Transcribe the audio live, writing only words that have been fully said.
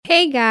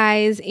Hey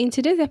guys, in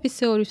today's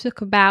episode, we talk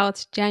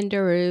about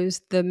gender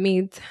roles, the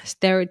myths,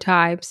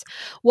 stereotypes,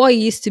 what it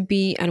used to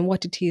be, and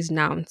what it is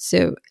now.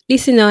 So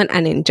listen on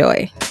and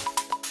enjoy.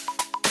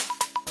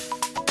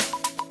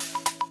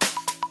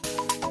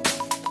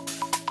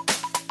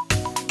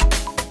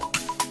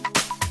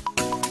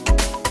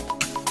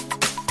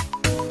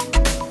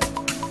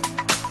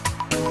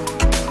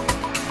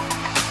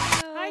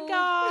 Hi Hello.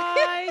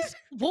 guys.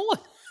 What?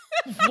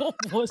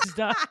 What was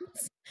that?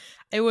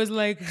 It was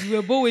like we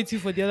were both waiting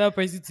for the other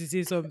person to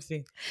say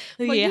something.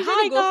 But Okay, usually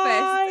hi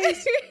go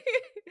first. guys.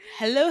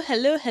 Hello,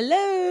 hello,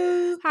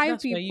 hello. Hi,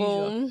 That's my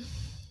usual. people.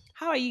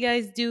 How are you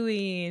guys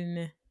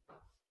doing?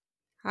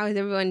 How is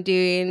everyone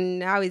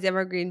doing? How is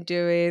Evergreen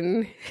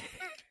doing?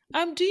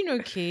 I'm doing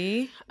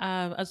okay.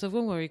 As of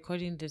when we're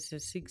recording this,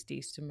 is 6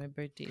 days to my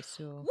birthday,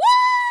 so Woo!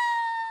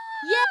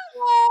 yeah.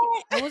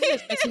 I wasn't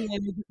expecting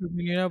anything from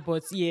you,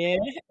 but yeah,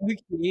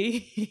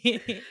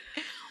 okay.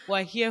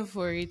 We're here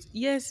for it.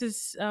 Yes,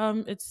 it's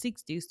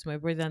 6 days to my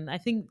birthday, and I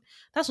think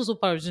that's also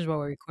part of the reason why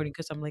we're recording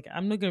because I'm like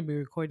I'm not gonna be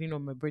recording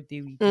on my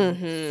birthday weekend.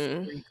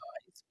 Mm-hmm. Sorry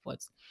guys, but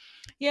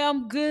yeah,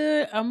 I'm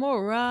good. I'm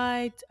all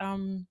right.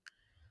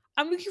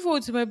 I'm looking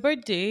forward to my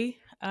birthday.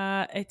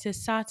 It's a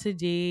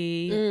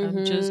Saturday.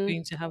 I'm just Mm-hmm.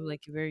 going to have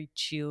like a very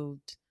chilled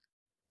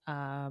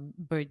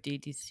birthday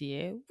this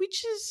year,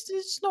 which is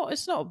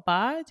it's not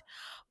bad,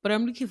 but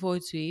I'm looking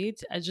forward to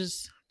it. I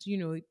just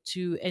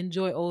to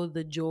enjoy all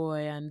the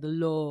joy and the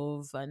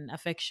love and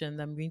affection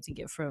that I'm going to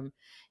get from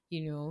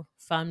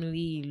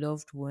family,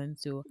 loved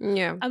ones. So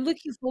Yeah. I'm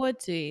looking forward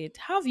to it.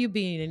 How have you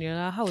been,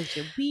 Daniela? How was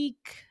your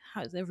week?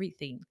 How's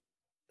everything?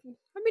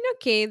 I mean,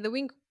 okay, the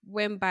week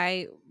went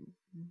by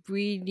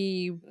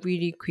really,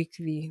 really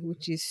quickly,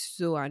 which is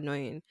so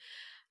annoying.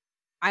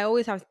 I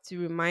always have to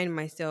remind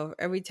myself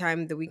every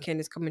time the weekend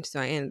is coming to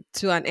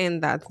an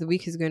end that the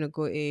week is going to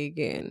go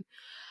again.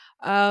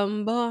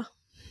 But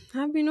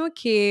I've been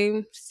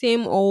okay.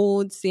 Same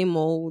old.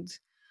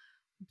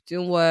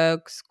 Doing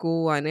work,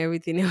 school, and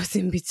everything else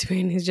in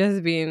between. It's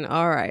just been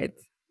all right.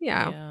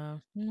 Yeah,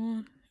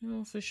 Yeah,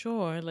 no, for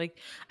sure. Like,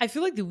 I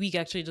feel like the week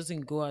actually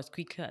doesn't go as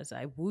quick as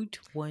I would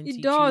want it it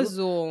to. does.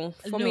 Oh,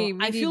 for No, me, it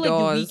I really feel like the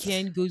does.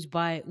 weekend goes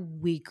by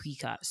way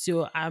quicker.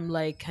 So I'm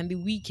like, can the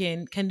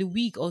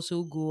week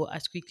also go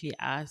as quickly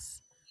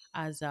as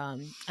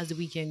the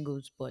weekend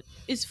goes? But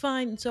it's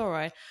fine. It's all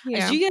right. As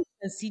Yeah, you guys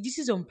can see, this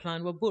is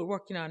unplanned. We're both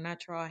working our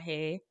natural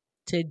hair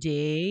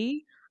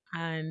today,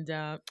 and it's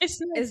nice. it's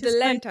the It's nice.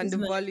 length and It's the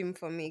nice. volume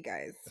for me,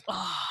 guys.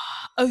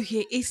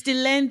 Okay, it's the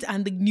length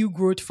and the new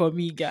growth for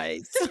me,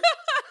 guys.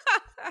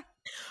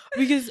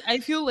 Because I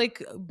feel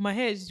like my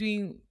hair is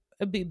doing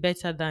a bit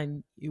better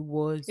than it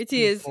was It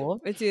is. before.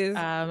 It is.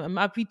 I'm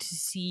happy to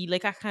see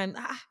like I can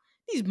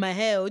this is my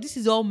hair. This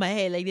is all my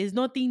hair. Like there's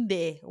nothing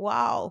there.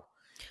 Wow.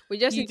 We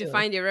just You need to know.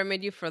 find a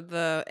remedy for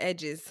the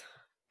edges,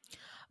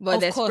 but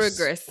Of there's course.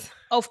 progress.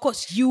 Of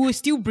course, you will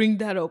still bring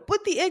that up.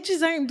 But the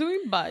edges aren't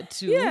doing bad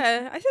too.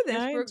 Yeah, I said They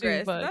there's aren't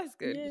doing progress. bad. That's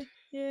good. Yeah,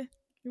 yeah.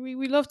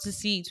 We love to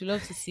see it. We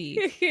love to see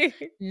it.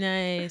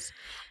 Nice.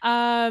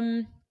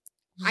 Um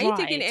Are you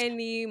taking right.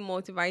 any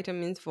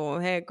multivitamins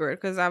for hair growth?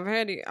 Because I've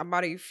heard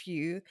about a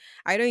few.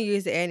 I don't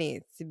use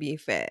any to be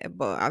fair,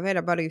 but I've heard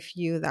about a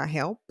few that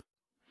help.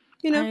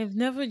 You know, I've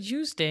never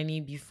used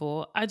any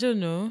before. I don't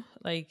know.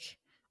 Like,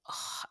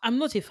 I'm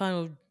not a fan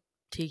of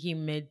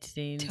taking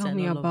medicines tell and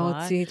me all of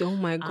about that. it. Oh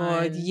my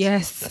god, And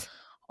yes.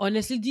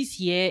 honestly, this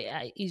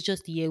year is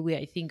just the year where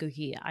I think,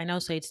 okay, I now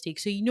say to take.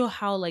 So you know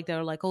how like there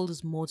are like all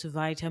these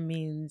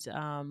multivitamins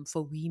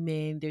for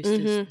women. There's this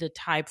Mm-hmm. the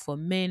type for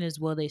men as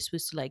well. They're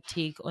supposed to like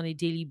take on a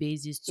daily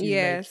basis to like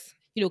Yes,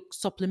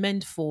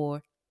 supplement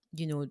for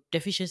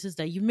deficiencies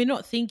that you may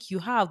not think you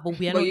have, but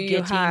we are but not you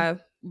getting.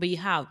 have But you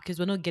have because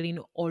we're not getting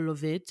all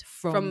of it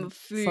from from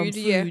food.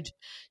 Yeah, food.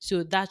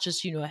 So that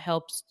just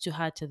helps to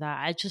add to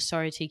that. I just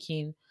started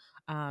taking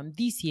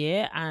this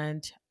year,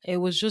 and it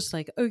was just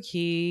like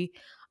okay,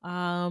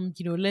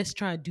 let's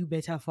try and do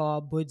better for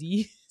our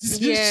body.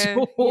 yeah,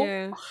 So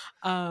yeah,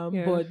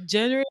 yeah. but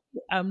generally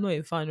I'm not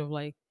a fan of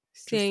like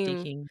just Same,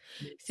 taking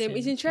same. It's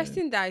medicine. So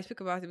interesting that I speak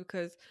about it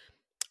because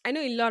I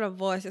know a lot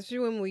of us, especially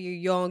when we were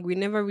young, we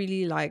never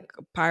really like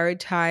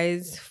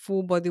prioritize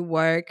full body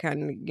work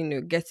and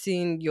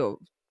getting your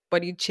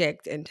body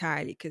checked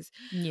entirely because,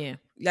 yeah.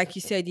 like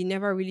you said, you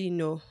never really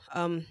know.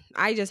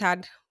 I just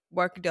had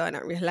work done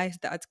and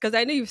realized that because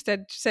I know you've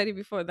said it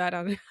before that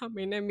I'm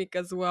anemic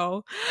as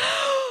well.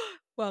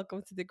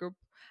 Welcome to the group.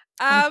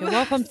 Okay, Um,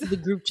 welcome to so the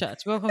group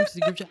chat. Welcome to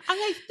the group chat. And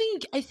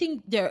I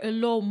think there are a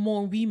lot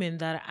more women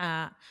that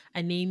are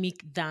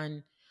anemic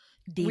than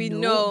they we know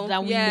know,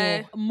 that we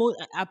yeah, know.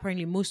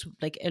 Apparently, most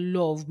like a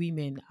lot of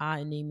women are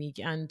anemic,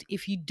 and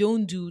if you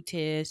don't do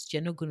tests,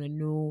 you're not gonna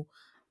know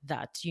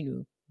that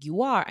you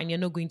are, and you're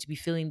not going to be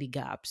filling the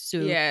gaps. So,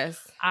 yes,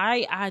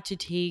 I had to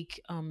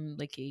take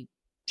like a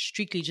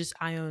strictly just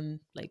iron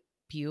like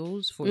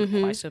pills for quite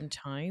mm-hmm. some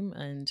time,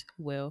 and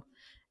well,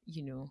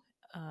 you know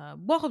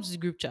welcome to the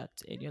group chat.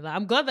 And you're like,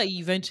 I'm glad that you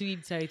eventually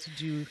decided to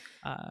do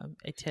a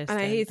And test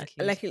I and hate at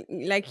least.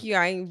 like you,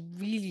 I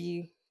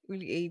really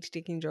really hate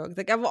taking drugs.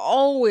 Like I've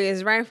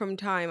always, right from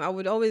time, I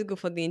would always go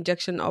for the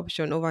injection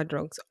option over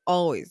drugs.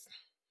 Always,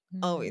 Mm.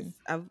 always.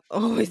 I've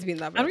always been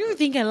that I don't even person.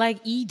 think I like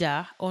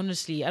either.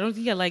 Honestly, I don't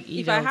think I like If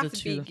either I of have the to two.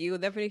 pick, it will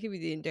definitely be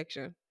the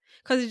injection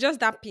because it's just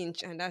that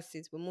pinch and that's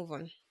it. We'll move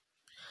on.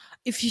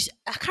 I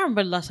can't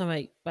remember the last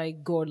time I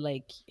got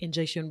like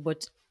injection,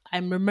 but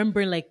I'm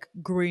remembering like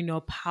growing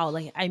up how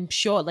like I'm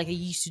sure like I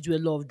used to do a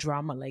lot of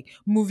drama, like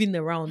moving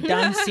around,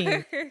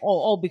 dancing,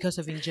 all because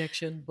of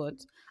injection.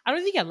 But I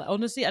don't think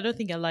honestly, I don't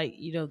think I like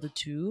either of the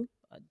two.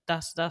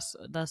 That's the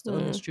Hmm,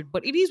 honest truth.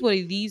 But it is what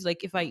it is.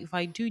 Like if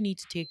I do need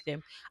to take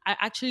them, I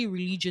actually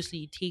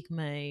religiously take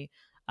my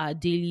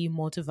daily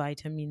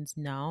multivitamins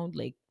now.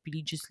 Like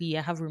religiously,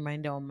 I have a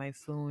reminder on my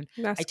phone.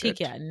 I that's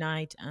take it good. at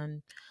night,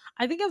 and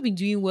I think I've been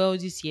doing well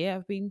this year.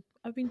 I've been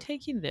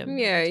taking them. I've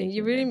Yeah, been you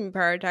taking really them. been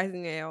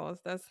prioritizing your health.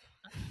 That's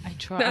I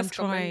try. I'm that's trying.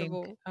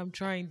 commendable. I'm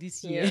trying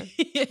this year.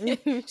 Yeah.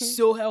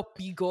 So help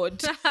me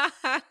God.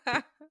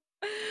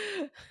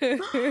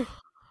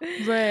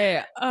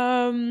 Right.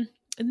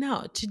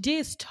 Now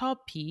today's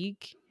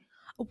topic.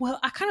 Well,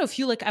 I kind of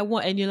feel like I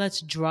want Eniola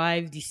to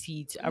drive the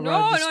seat around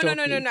No, this no, no,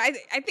 no, no, topic, no.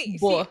 I think see,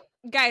 but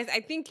guys,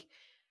 I think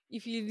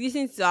if you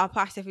listen to our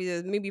past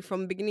episodes, maybe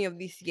from beginning of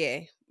this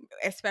year,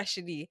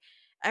 especially,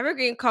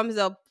 evergreen comes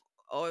up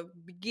or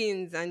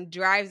begins and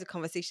drives the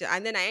conversation,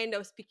 and then I end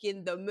up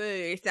speaking the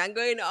most and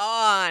going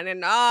on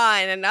and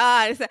on and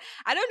on. So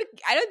I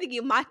don't think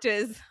it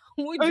matters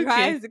who okay,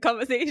 drives the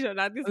conversation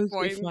at this okay,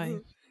 point.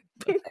 fine.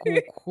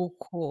 Cool, cool,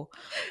 cool.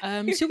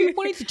 So we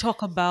wanted to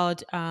talk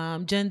about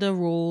gender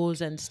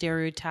roles and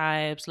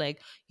stereotypes,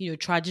 like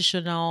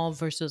traditional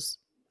versus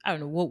I don't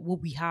know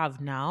what we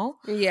have now.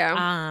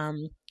 Yeah,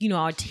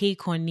 Our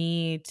take on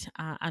it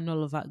and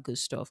all of that good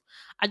stuff.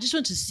 I just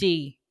want to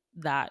say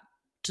that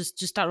just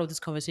to start off this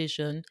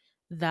conversation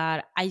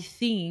that I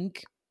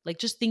think like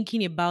just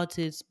thinking about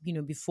it,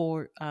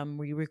 before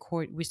we're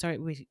recording.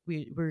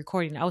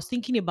 I was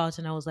thinking about it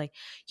and I was like,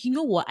 you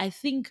know what? I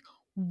think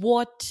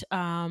what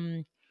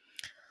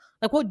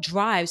what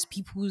drives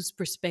people's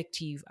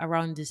perspective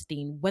around this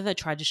thing, whether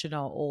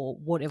traditional or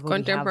whatever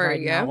we have right contemporary.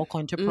 now Yeah, or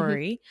hmm,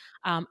 contemporary.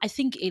 I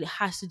think it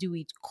has to do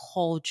with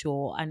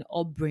culture and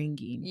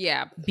upbringing,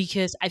 yeah,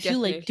 because I feel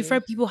like definitely.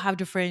 different people have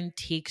different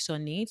takes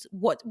on it.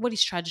 What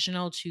is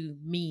traditional to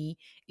me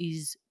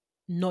is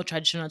not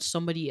traditional to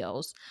somebody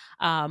else,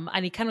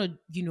 and it kind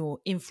of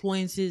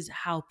influences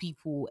how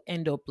people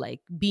end up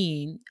like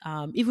being,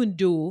 even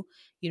though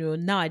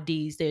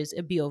nowadays there's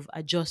a bit of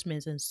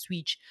adjustments and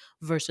switch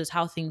versus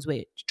how things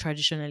were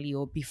traditionally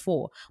or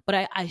before.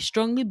 But I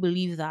strongly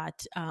believe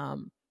that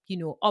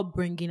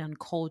upbringing and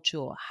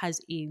culture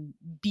has a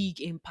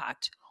big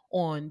impact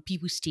on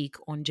people's take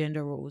on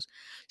gender roles.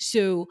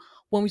 So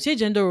when we say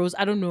gender roles,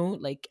 I don't know,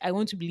 like I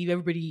want to believe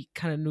everybody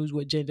kind of knows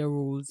what gender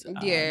roles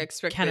Yeah,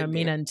 kind of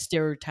mean expectedly. and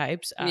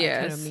stereotypes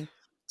kind of Yes. mean.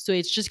 So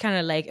it's just kind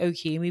of like,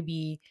 okay,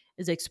 maybe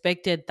it's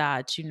expected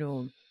that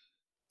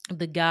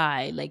the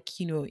guy, like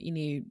in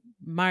a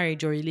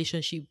marriage or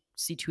relationship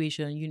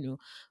situation,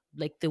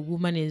 like the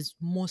woman is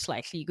most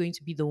likely going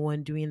to be the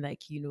one doing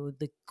like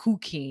the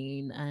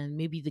cooking, and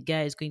maybe the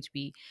guy is going to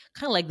be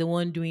kind of like the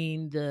one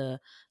doing the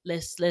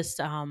let's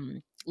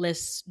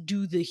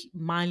do the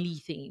manly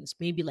things,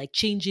 maybe like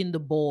changing the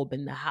bulb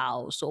in the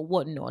house or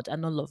whatnot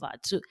and all of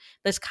that. So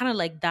there's kind of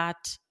like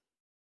that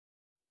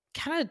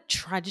kind of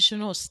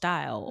traditional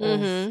style of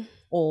Mm-hmm.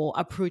 or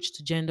approach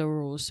to gender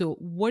roles. So,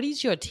 what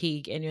is your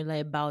take, and you're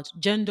like about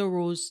gender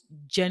roles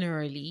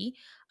generally?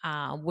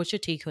 What's your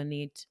take on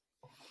it?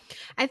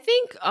 I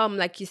think,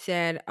 like you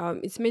said,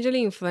 it's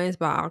majorly influenced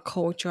by our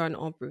culture and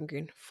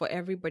upbringing for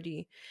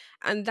everybody,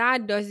 and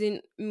that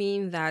doesn't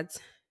mean that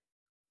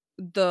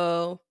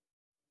the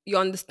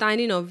your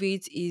understanding of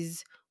it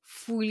is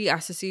fully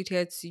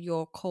associated to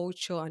your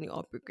culture and your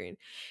upbringing.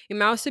 It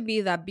might also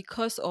be that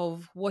because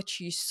of what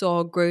you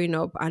saw growing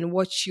up and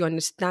what you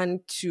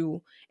understand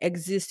to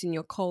exist in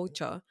your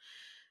culture,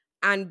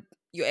 and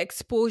your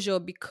exposure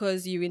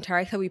because you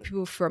interacted with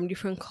people from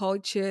different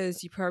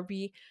cultures, you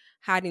probably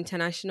had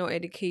international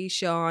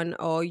education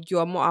or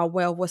you're more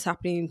aware of what's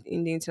happening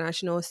in the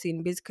international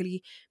scene.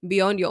 Basically,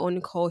 beyond your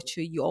own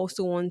culture, you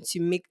also want to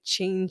make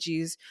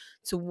changes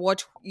to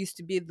what used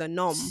to be the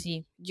norm.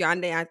 See, Yeah,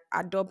 and then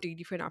adopt a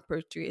different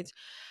approach to it.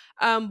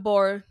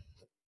 But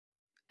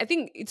I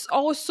think it's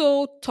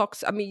also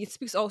talks. I mean, it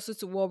speaks also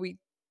to what we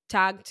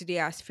tag today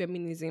as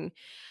feminism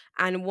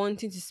and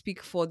wanting to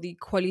speak for the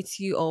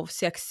equality of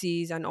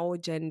sexes and all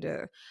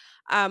gender.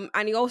 And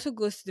it also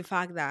goes to the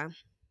fact that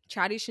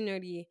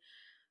traditionally,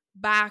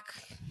 back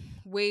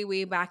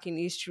way back in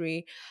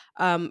history,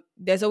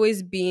 there's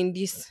always been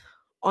this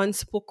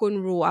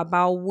unspoken rule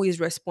about who is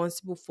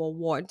responsible for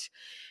what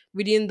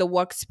within the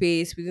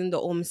workspace, within the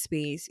home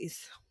space.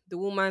 Is the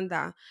woman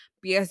that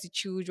bears the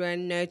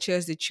children,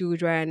 nurtures the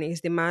children,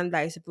 is the man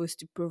that is supposed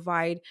to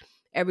provide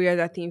every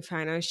other thing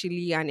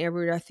financially and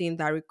every other thing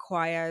that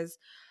requires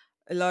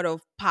a lot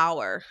of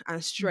power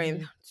and strength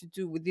hmm to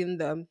do within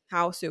the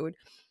household.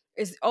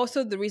 Is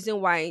also the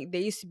reason why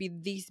there used to be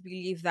this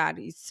belief that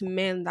it's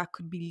men that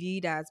could be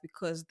leaders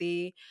because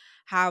they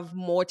have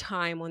more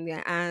time on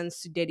their hands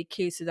to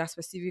dedicate to that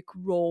specific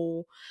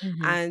role.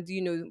 Hmm. And,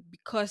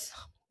 because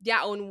their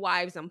own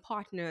wives and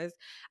partners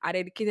are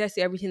dedicated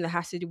to everything that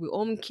has to do with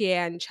home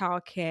care and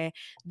childcare,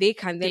 they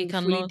can then They be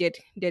fully cannot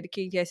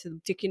dedicated to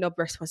taking up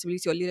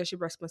responsibility or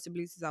leadership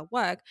responsibilities at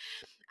work.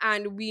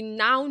 And we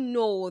now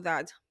know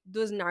that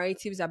those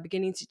narratives are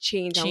beginning to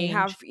change, and we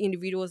have change.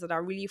 individuals that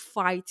are really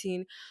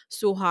fighting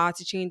so hard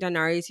to change the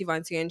narrative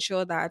and to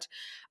ensure that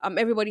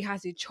everybody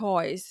has a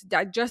choice.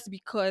 That just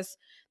because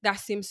that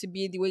seems to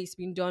be the way it's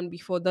been done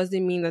before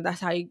doesn't mean that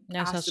that's how it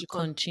That has has to to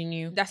come.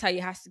 continue. That's how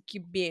it has to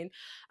keep being.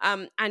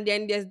 And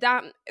then there's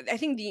that. I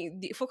think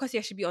the focus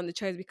here should be on the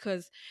choice,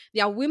 because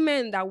there are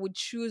women that would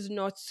choose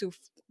not to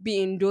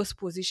be in those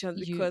positions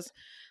You because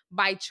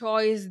by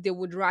choice they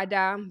would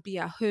rather be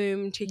at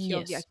home, take care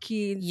of their yes.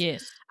 kids.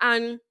 Yes.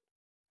 And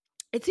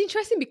it's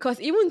interesting because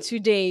even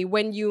today,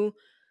 when you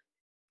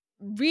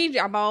read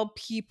about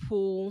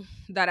people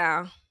that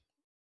are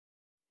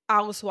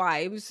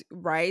housewives,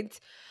 right?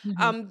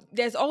 Hmm.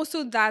 There's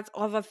also that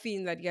other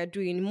thing that you're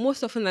doing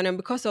most often than not,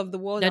 because of the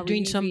world They're that we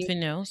doing live in.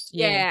 something else.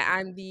 Yeah. Yeah,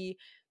 and the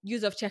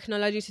use of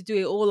technology to do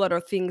a whole lot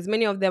of things.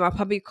 Many of them are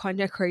probably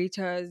content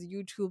creators,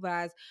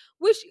 YouTubers,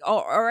 which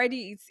are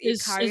already it's a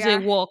Is a career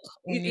walk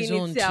on his in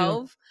own too.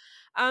 itself.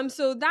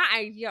 So that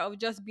idea of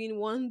just being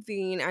one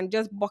thing and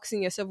just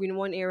boxing yourself in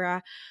one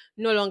area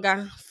no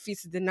longer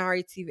fits the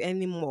narrative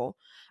anymore.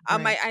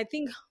 Right. I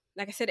think,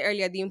 like I said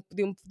earlier, the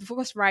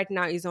focus right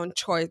now is on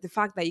choice. The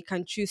fact that you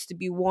can choose to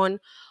be one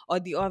or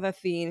the other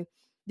thing.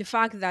 The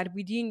fact that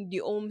within the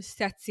home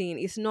setting,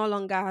 it's no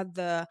longer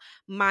the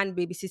man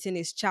babysitting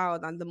his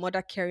child and the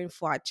mother caring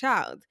for her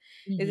child.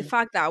 It's the Hmm.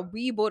 fact that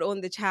we both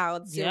own the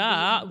child, so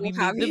we Yeah, we both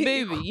have made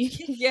the baby.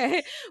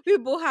 yeah, we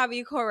both have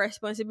equal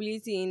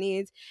responsibility in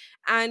it.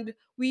 And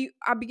we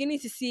are beginning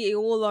to see a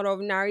whole lot of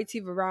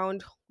narrative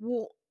around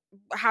who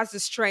has the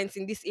strength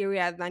in this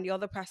area than the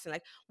other person.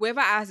 Like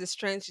whoever has the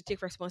strength should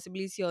take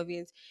responsibility of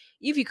it.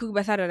 If you cook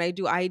better than I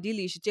do,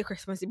 ideally you should take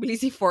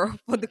responsibility for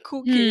the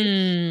cooking.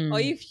 Or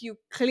Hmm. if you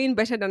clean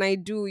better than I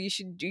do, you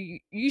should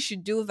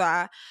do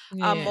that.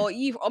 Yeah.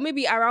 Or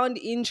maybe around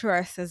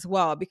interest as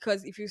well.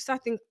 Because if you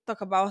start talk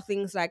about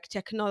things like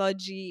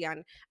technology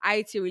and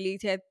IT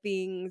related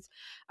things,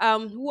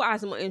 who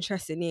has more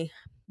interest in it?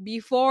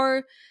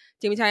 Before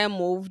Temitaya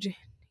moved,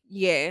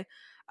 yeah.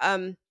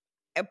 Um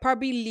I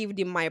probably lived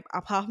in my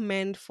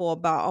apartment for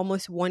about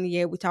almost 1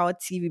 year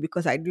without TV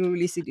because I didn't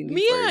really see the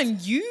need for it.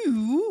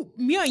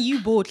 Me and you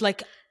both.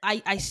 Like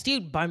I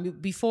stayed by me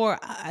before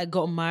I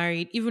got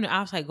married. Even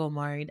after I got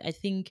married, I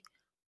think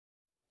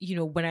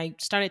when I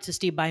started to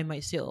stay by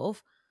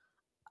myself,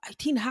 I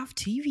didn't have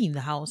TV in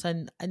the house,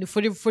 and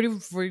for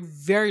a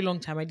very long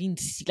time, I didn't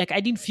see, like,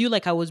 I didn't feel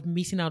like I was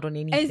missing out on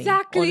anything,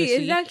 Exactly,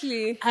 honestly.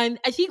 exactly. And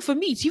I think for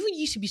me, it even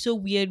used to be so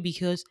weird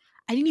because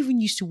I didn't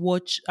even used to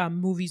watch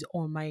movies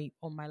on my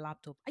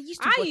laptop. I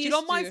used to I watch it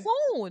on used my to.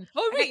 phone.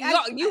 Oh, Like wait,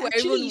 you I were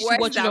actually even used to worse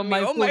watch it on than me.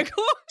 my Oh phone. my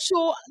god.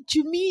 So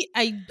to me,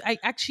 I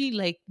actually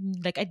like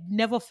I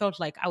never felt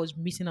like I was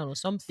missing out on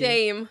something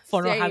Same,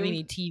 for not having same.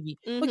 a TV.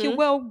 Okay, Mm-hmm.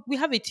 well, we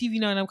have a TV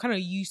now, and I'm kind of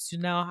used to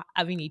now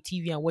having a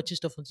TV and watching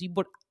stuff on TV.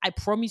 But I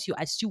promise you,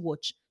 I still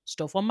watch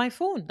stuff on my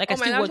phone. Like I On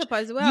my still watch laptop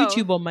as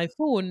well. YouTube on my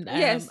phone,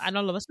 Yes. and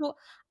all of us. So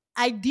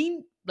I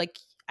didn't like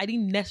I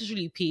didn't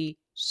necessarily pay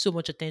so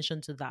much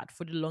attention to that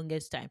for the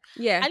longest time.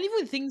 Yeah. And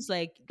even things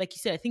like you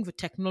said, I think for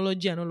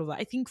technology and all of that,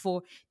 I think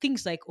for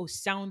things like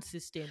sound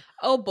system,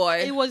 Oh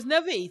boy. it was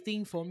never a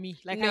thing for me.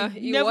 Like No, I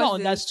it never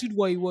wasn't. understood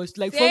what it was.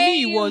 Like for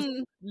me, it was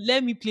Same.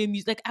 let me play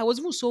music. Like I was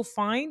even so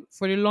fine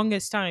for the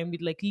longest time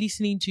with like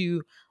listening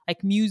to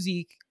like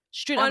music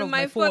straight out On of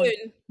my my phone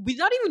phone.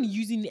 without even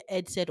using the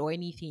headset or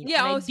anything. Yeah,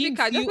 And I on didn't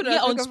speaker. Just feel put it on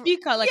yeah on speaker.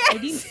 speaker, like I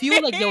didn't Yes.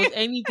 feel like there was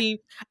anything.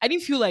 I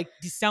didn't feel like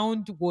the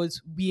sound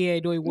was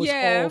weird or it was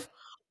Yeah. off.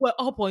 Well,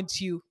 up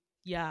until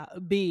yeah,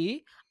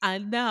 B.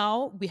 And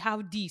now we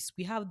have this,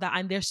 we have that,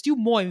 and there's still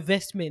more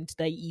investment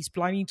that he's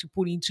planning to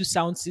put into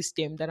sound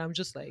system that I'm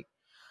just like,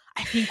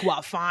 I think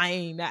we're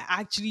fine. I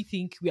actually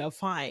think we are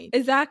fine.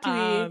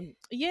 Exactly.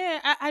 Yeah,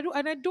 I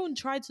don't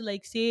try to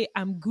like say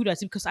I'm good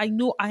at it because I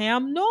know I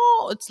am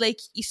not. It's like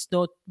it's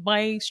not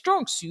my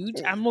strong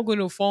suit. I'm not going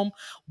to form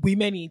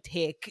women in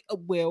tech.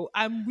 Well,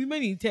 I'm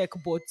women in tech,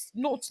 but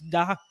not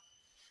that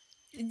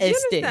Do you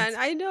understand? extent.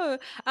 I know.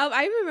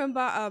 I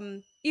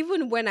remember.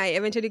 Even when I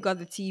eventually got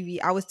the TV,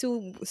 I was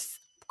still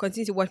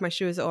continue to watch my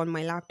shows on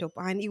my laptop,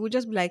 and it would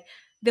just be like,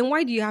 "Then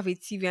why do you have a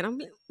TV?" And I'm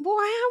like, "Well,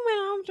 I have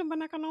my laptop,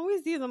 and I can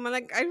always use them." I'm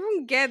like, I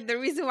don't get the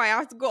reason why I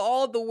have to go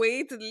all the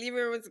way to the living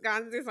room to go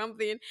and do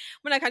something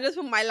when I can just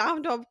put my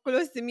laptop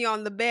close to me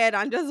on the bed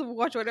and just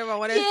watch whatever I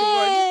wanted to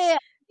watch. Yeah.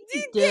 I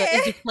think it's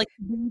Did the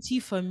flexibility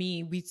for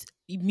me with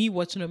me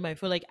watching on my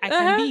phone. Like I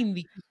can uh-huh. be in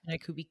the kitchen, I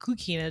could be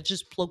cooking, I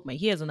just plug my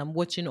ears and I'm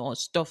watching all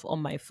stuff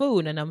on my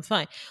phone and I'm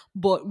fine.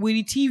 But with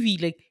the TV,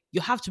 like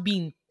you have to be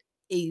in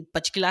a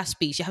particular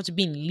space. You have to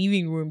be in the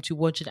living room to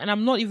watch it. And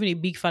I'm not even a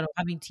big fan of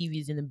having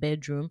TVs in the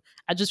bedroom.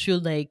 I just feel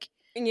like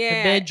My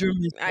Yeah, bedroom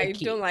is I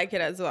like don't like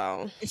it as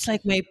well. it's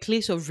like my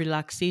place of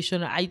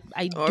relaxation. I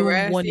Or don't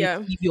rest, want a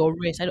yeah. TV or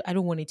rest. I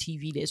don't want a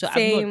TV there. So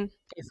I'm not Same.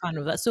 a fan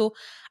of that. So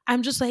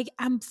I'm just like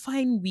I'm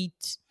fine with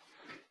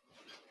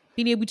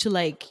being able to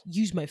like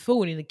use my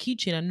phone in the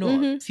kitchen and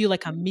not Mm-hmm. feel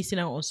like I'm missing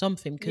out on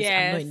something because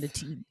I'm not in the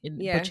Yes.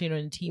 Yeah. watching it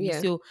on the TV.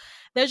 Yeah. So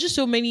there's just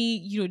so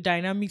many,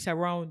 dynamics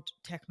around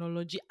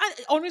technology. And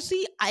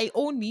honestly, I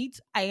own it.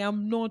 I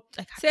am not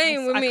like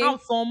Same with I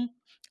can't me. form.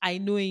 I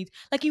know it.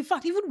 Like in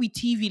fact, even with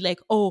TV, like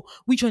oh,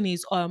 which one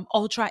is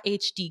Ultra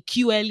HD,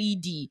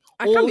 QLED,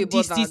 I can't all be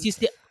this, bothered. this,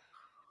 that.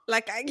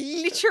 Like I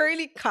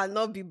literally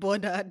cannot be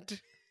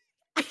bothered.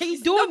 I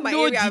It's not don't my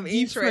know area the of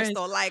interest difference.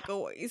 or like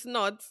oh it's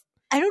not.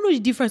 I don't know the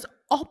difference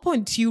up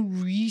until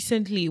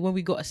recently when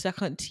we got a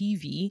second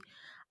TV,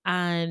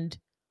 and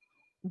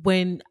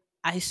when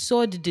I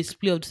saw the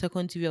display of the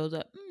second TV, I was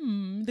like,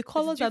 the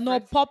It's colors are different.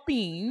 not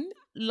popping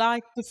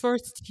like the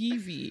first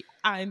TV.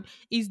 And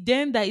it's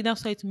then that it now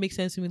started to make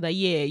sense to me that,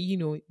 yeah,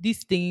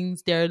 these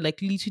things, there are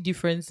like little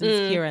differences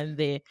Mm. here and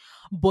there.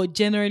 But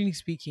generally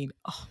speaking,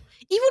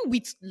 even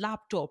with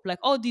laptop, like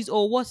all these,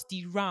 oh, what's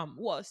the RAM?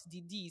 What's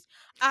the this?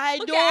 I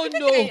Okay, I don't think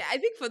know. I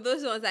think for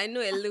those ones I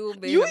know a little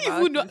bit You about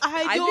even know, it.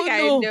 I I think don't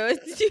I know. know.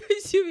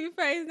 To be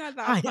fair, it's not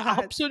I that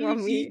bad for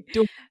me. absolutely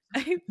don't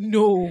I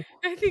know.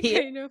 I think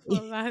Here. I know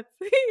for that.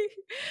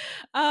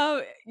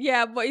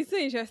 Yeah, but it's so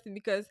interesting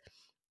because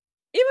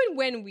even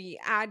when we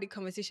had the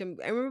conversation,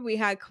 I remember we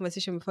had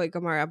conversation before it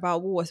got married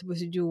about what was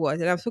supposed to do what,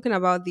 and I've spoken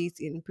about this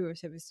in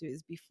previous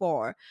episodes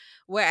before,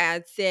 where I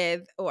had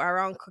said, "Oh,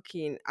 around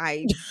cooking,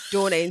 I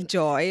don't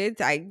enjoy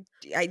it. I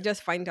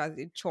just find it as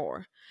a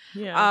chore."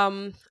 Yeah.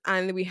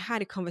 And we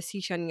had a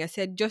conversation. And I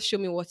said, "Just show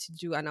me what to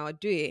do, and I'll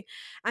do it."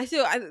 And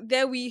so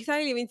then we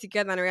started living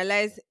together, and I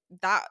realized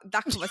that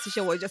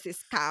conversation was just a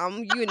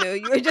scam.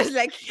 You were just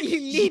like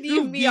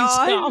leading You've me been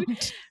on,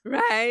 scammed.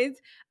 right?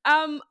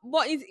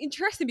 But it's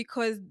interesting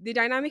because the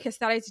dynamic has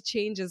started to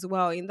change as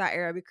well in that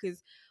era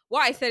because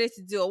what I started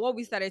to do or what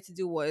we started to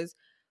do was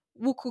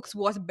who cooks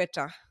what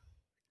better.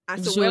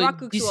 And so So whoever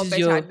cooks this what is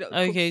better your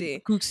cooks okay,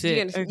 it. cooks Do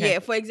you it. understand? Okay. Yeah.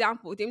 For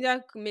example,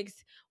 Timja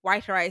makes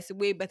white rice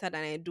way better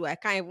than I do. I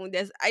can't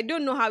even. I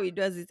don't know how he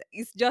does it.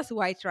 It's just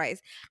white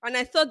rice. And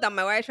I thought that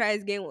my white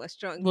rice game was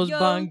strong. Was Yo,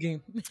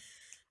 banging.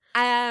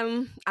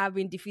 I've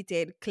been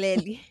defeated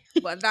clearly,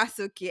 but that's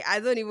okay. I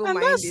don't even And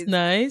mind that's it.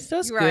 nice.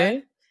 That's You're right.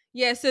 good.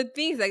 Yeah, so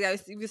things like that.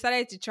 If you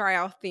started to try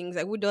out things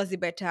like who does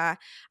it better,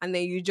 and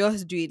then you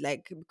just do it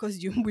like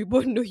because you we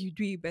both know you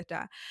do it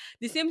better.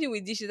 The same thing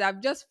with dishes.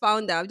 I've just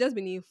found that I've just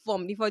been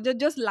informed. If I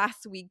just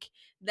last week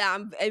that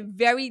I'm a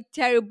very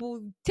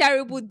terrible,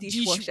 terrible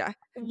Dish. dishwasher.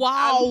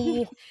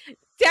 I'm Wow.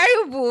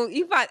 terrible.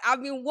 In fact,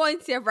 I've been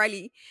warned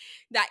severally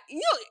that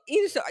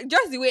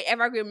just the way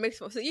Evergreen makes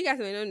for. So you guys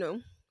may not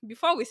know.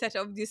 Before we set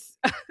up this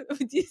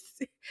this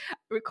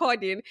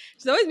recording,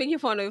 she's always making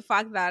fun of the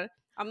fact that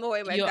I'm not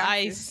wearing my Your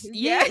glasses. eyes.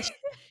 Yeah. Yeah.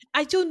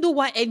 I don't know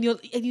why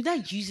any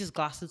that uses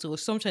glasses or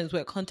sometimes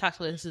wear contact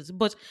lenses,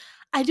 but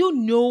I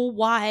don't know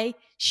why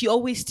she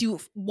always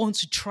still wants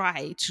to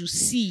try to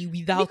see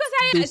without Because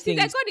I those since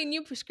I things. got the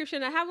new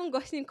prescription, I haven't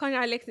gotten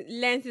contact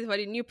lenses for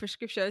the new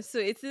prescription. So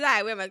it's either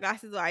I wear my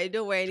glasses or I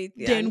don't wear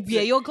anything. Then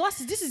wear your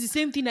glasses. This is the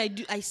same thing I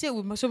do. I say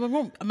with my so my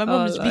mom. My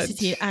mom Oh is Lord.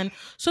 visiting, and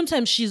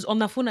sometimes she's on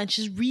the phone and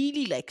she's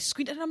really like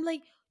squinting. And I'm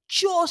like,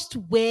 just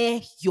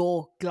wear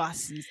your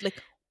glasses. Like,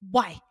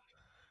 why?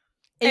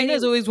 And Any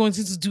Ina's always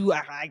wanting to do.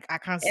 I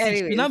can't see.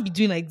 She'll anyways. not be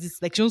doing like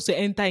this. Like she wants to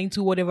enter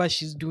into whatever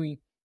she's doing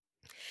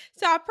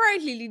So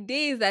apparently the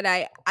days that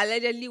I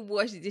allegedly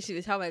wash the dishes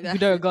without my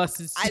without her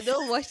glasses, glasses. I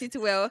don't wash it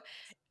well.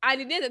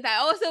 And the days that I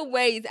also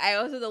wear it, I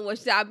also don't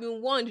wash it. I've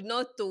been warned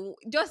not to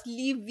just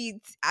leave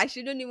it. I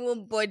shouldn't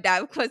even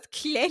bother because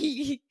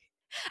clearly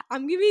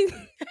I'm giving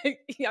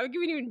I'm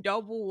giving him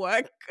double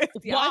work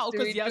because he has Wow, to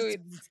because he has redo to it.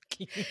 be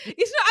clean.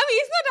 It's not. I mean,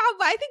 it's not that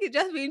bad. I think it's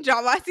just being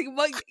dramatic,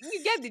 but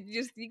you get the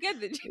gist. You get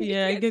the you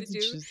Yeah, I get the get the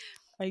gist. gist.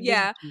 I get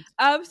the Yeah. gist.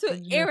 So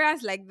Yeah.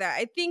 areas like that,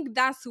 I think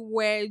that's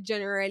where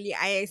generally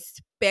I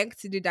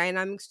expect the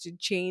dynamics to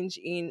change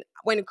in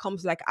when it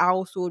comes to like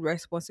household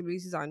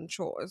responsibilities and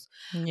chores.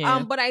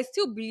 Yeah. But I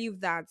still believe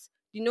that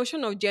the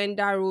notion of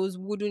gender roles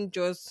wouldn't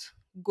just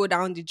go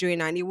down the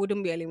drain and it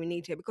wouldn't be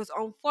eliminated because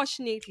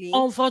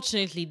unfortunately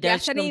Unfortunately, there are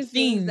there's some certain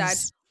things that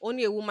things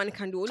only a woman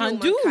can do. Only a can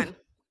woman do. can.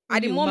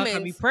 At the Only a woman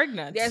can moment, be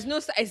pregnant. there's no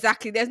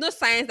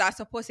science that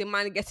supports a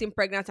man getting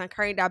pregnant and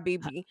carrying that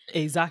baby.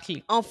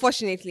 Exactly.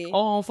 Unfortunately,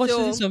 Oh,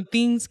 unfortunately, so some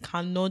things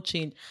cannot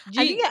change.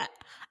 I think G,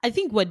 I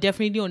think we're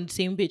definitely on the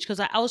same page because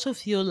I also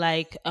feel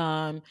like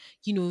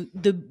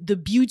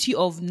the beauty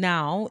of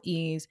now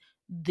is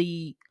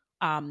the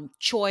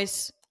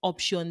choice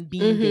option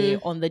being there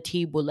mm-hmm, on the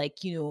table. Like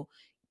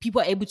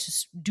people are able to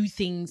do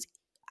things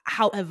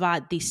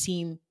however they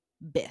seem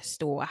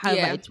best or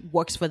however yeah, it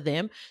works for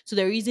them. So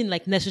there isn't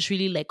like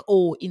necessarily like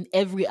oh in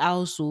every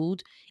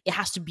household it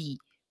has to be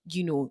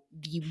the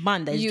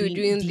man that is you doing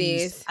doing these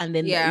this, and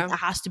then it yeah,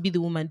 has to be the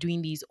woman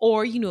doing these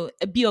or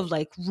a bit of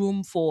like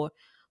room for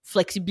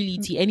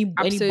flexibility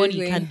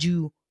anybody can absolutely,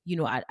 do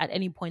at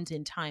any point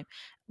in time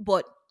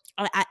but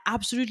I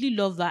absolutely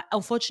love that.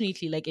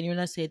 Unfortunately, like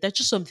anyone said, there's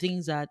just some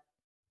things that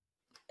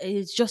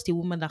it's just a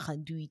woman that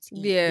can do it.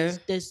 Yeah.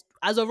 There's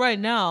as of right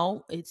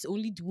now, it's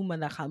only the woman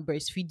that can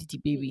breastfeed the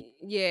baby.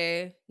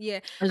 Yeah, yeah.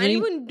 There's And only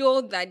even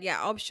though that there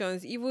are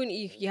options, even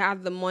if you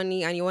have the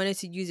money and you wanted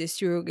to use a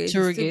surrogate,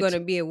 it's still surrogate gonna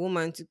be a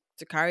woman to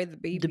carry the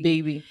the baby,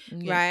 baby.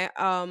 Yeah,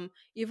 right?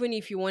 Even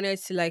if you wanted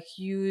to like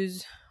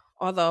use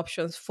other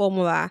options,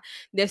 formula,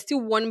 there's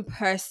still one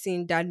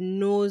person that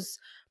knows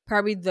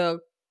probably the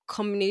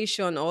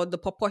combination or the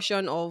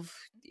proportion of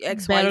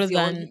better XYZ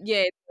or than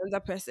yeah, the other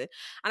person.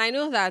 And I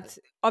know that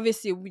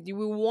obviously we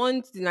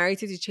want the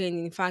narrative to change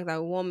in the fact that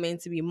we want men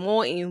to be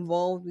more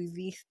involved with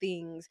these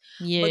things,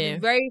 but the yeah.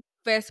 very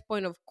first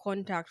point of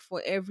contact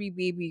for every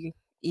baby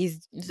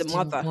is It's the the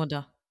mother.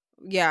 mother.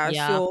 Yeah,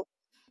 Yeah, so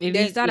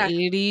there's that.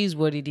 it is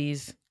what it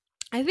is.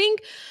 I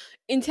think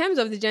in terms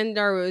of the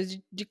gender roles,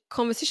 the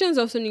conversations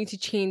also need to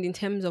change in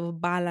terms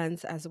of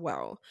balance as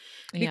well,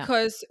 Yeah.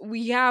 because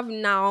we have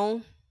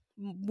now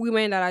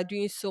women that are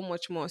doing so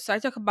much more. So I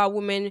talk about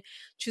women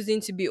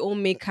choosing to be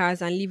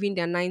homemakers and living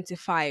their 9 to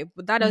 5,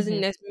 but that doesn't Hmm.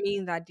 necessarily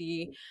mean that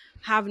they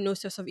have no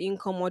source of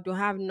income or don't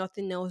have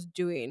nothing else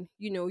doing.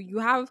 You know, you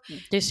have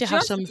They still have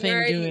just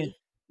something doing.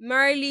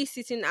 merely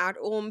sitting at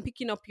home,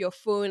 picking up your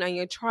phone and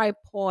your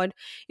tripod,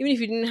 even if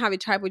you didn't have a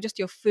tripod, just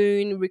your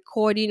phone,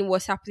 recording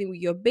what's happening with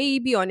your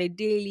baby on a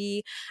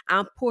daily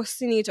and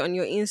posting it on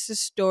your Insta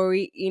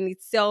story in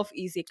itself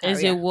is a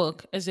As a career.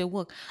 work, and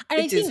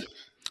It is.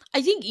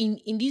 I think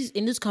in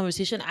this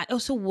conversation, I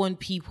also want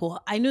people.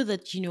 I know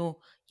that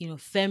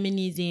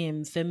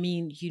feminism,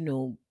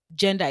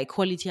 gender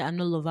equality,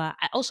 and all of that.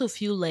 I also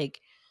feel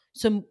like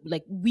some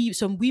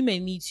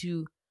women need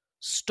to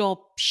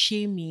stop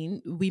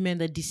shaming women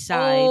that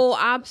decide Oh,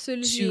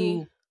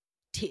 absolutely.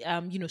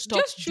 to stop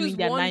Just choose doing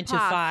their one nine to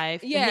path.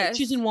 five and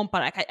choosing Yes. one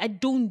part. Like, I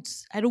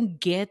don't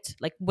get,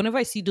 like, whenever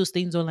I see those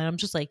things online, I'm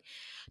just like,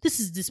 this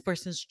is this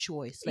person's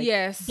choice. Like,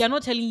 they're Yes.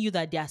 not telling you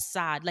that they're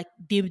sad. Like,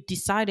 they've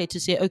decided to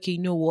say, okay, you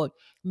know what,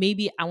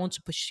 maybe I want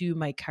to pursue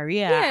my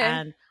career,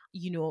 Yeah. and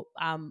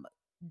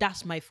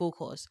that's my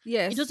focus.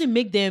 It Yes. doesn't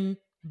make them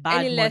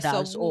Any bad less of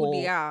mothers who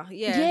they or are.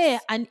 yeah.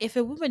 Yes. And if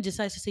a woman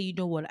decides to say, you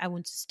know what, I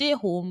want to stay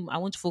home, I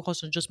want to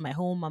focus on just my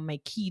home and my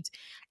kids,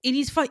 it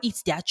is fine.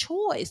 It's their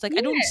choice. Like,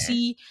 I don't Yeah.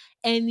 see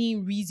any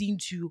reason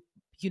to,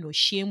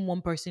 shame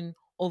one person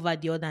over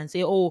the other and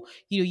say, oh,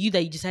 you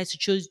that you decide to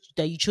choose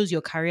that you chose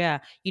your career,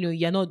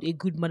 you're not a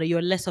good mother,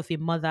 you're less of a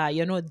mother,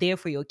 you're not there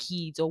for your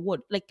kids or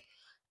what. Like,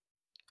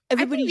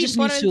 I think everybody the just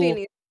needs important thing to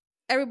is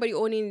everybody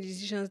owning the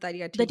decisions that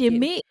they are that they taking.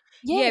 make.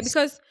 Yeah, Yes.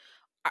 because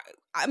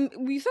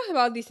we talked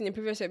about this in a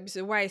previous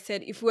episode where I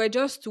said if we're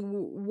just to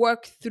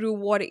work through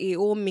what a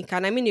homemaker,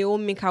 and I mean a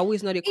homemaker who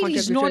is not a It content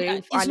is creator, not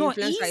an it's not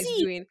influencer is easy.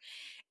 doing,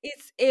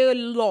 it's a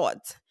lot.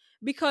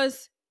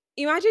 Because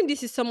imagine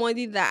this is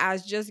somebody that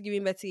has just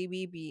given birth to a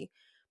baby.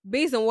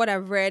 Based on what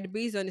I've read,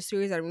 based on the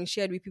stories that have been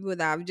shared with people that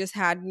have just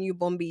had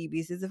newborn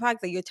babies, is the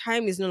fact that your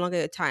time is no longer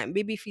your time.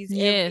 Baby feeds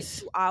every Yes.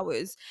 2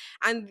 hours.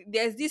 And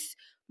there's this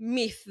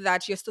myth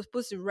that you're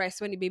supposed to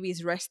rest when the baby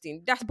is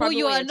resting. That's But probably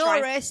you when are you're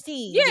not trying.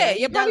 resting. You're Yeah,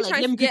 you're either probably like,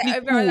 trying let to me get quickly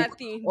every other cook,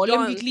 thing or let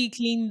me done quickly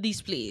clean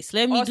this place.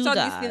 Let me or do sort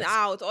this thing that.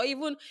 out, or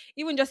even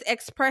just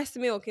express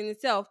milk in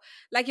itself.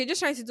 Like you're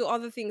just trying to do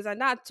other things, and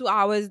that 2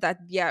 hours that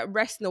yeah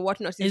resting or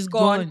whatnot is It's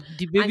gone, gone.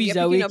 The and baby you're is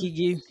picking awake up.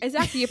 again.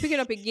 Exactly, you're picking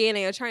up again,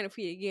 and you're trying to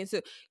feed again.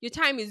 So your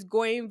time is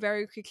going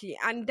very quickly,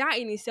 and that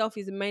in itself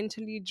is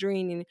mentally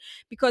draining.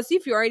 Because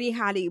if you already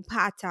had a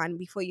pattern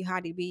before you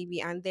had a baby,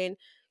 and then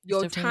It's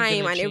your definitely time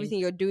gonna and change. everything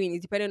you're doing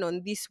is dependent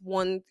on this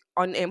one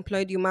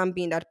unemployed human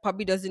being that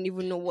probably doesn't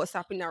even know what's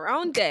happening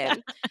around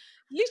them.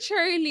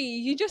 Literally,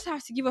 you just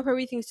have to give up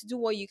everything to do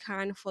what you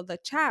can for the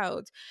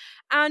child.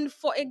 And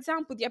for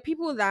example, there are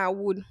people that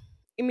would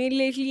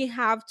immediately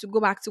have to go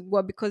back to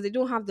work because they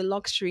don't have the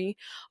luxury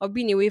of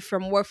being away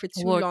from work for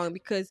too Work long,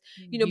 because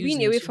being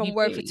using away to be from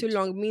work for too paid.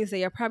 long means that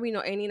you're probably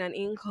not earning an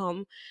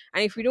income.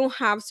 And if you don't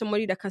have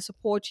somebody that can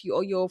support you,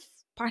 or your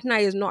partner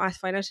is not as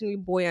financially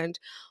buoyant,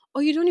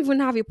 or you don't even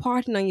have a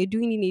partner and you're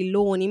doing it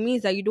alone, it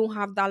means that you don't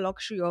have that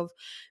luxury of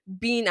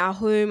being at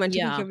home and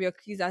taking care Yeah. of your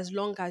kids as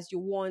long as you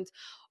want.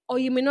 Or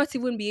you may not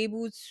even be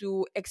able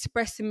to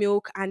express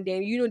milk, and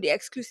then the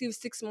exclusive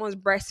 6 months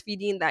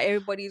breastfeeding that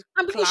everybody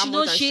And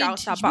clamors and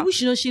shouts about. people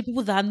should not shade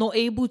people that are not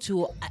able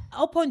to.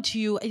 Up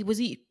until was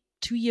it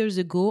 2 years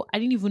ago, I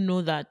didn't even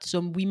know that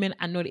some women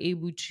are not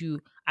able to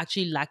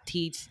actually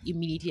lactate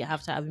immediately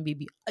after having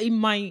baby. In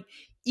my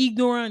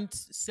ignorant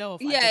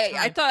self at the Yeah,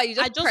 I time, thought you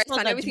I just just press thought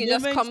and that the everything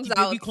just moment comes the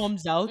baby out.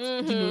 comes out,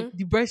 Mm-hmm.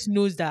 the breast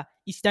knows that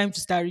it's time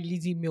to start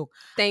releasing milk.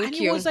 And Thank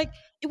you.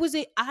 it was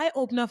a eye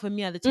opener for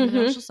me at the time, and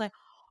I was Mm-hmm. just like,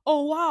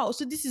 oh wow,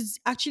 so this is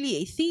actually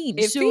a thing.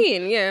 A So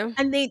thing, yeah.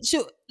 and then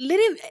so let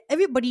it,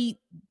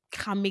 everybody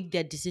can make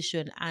their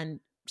decision and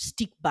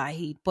stick by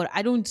it, but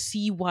I don't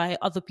see why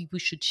other people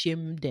should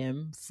shame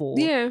them for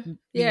Yeah.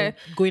 Yeah.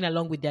 going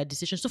along with their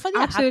decision. So far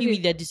they are happy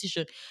with Absolutely. their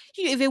decision.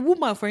 If a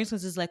woman, for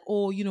instance, is like,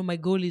 oh, my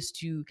goal is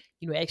to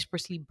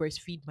expressly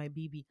breastfeed my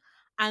baby,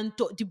 and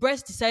the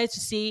breast decided to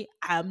say,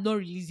 I'm not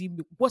releasing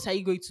milk, what are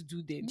you going to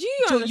do then? Do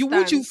you So you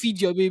won't you understand?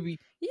 feed your baby?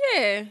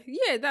 Yeah,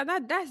 yeah,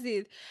 that's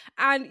it.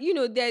 And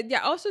there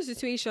are also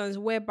situations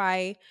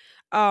whereby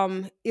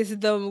it's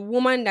the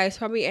woman that is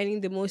probably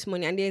earning the most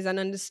money, and there's an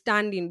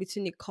understanding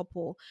between the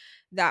couple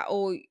that,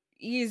 oh,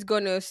 he's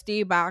gonna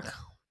stay back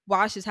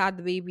while she's had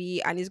the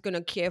baby, and he's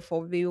gonna care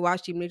for the baby while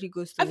she immediately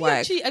goes to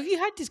work. Have you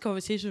had this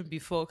conversation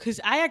before? Because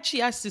I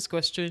actually asked this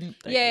question,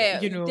 like,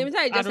 Yeah, you know, Temita is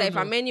I just like, don't if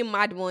I'm know. any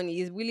mad one,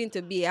 he's willing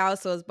to be a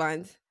house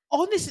husband.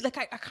 Honestly, like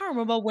I can't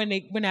remember when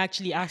I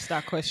actually asked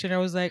that question. I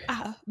was like,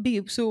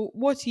 babe, so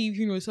what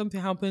if,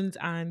 something happens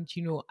and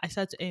I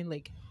start to earn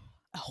like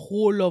a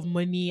whole lot of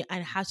money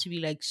and have to be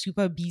like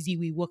super busy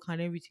with work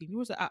and everything. He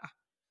was like,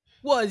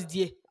 what's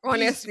there? Please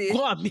Honestly,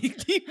 go and make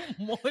the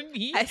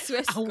money I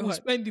swear to and we'll God.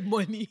 spend the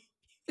money.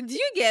 Do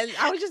you get?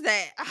 I was just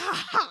like,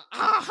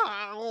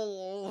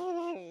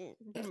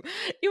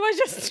 it was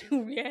just too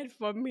weird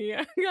for me.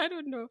 I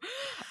don't know.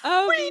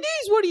 But it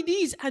is what it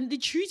is. And the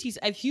truth is,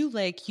 I feel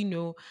like,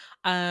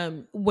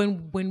 when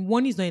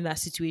one is not in that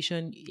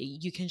situation,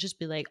 you can just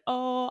be like,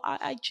 oh,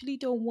 I actually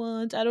don't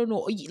want, I don't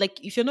know.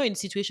 Like if you're not in the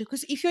situation,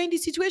 because if you're in the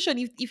situation,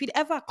 if it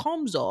ever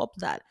comes up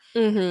that,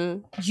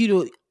 Mm-hmm. you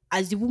know,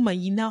 as the woman,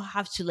 you now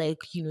have to like,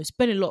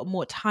 spend a lot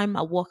more time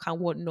at work and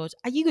whatnot.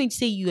 Are you going to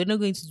say you're not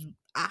going to do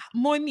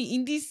money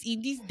in this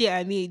day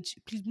and age?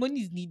 Please,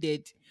 money is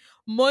needed.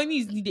 Money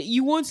is needed.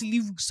 You want to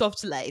live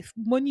soft life.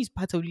 Money is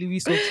part of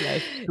living soft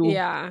life. So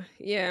Yeah,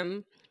 yeah.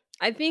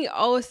 I think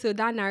also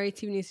that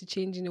narrative needs to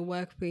change in the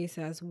workplace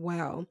as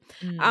well.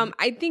 mm,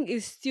 I think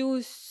it's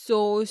still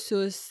so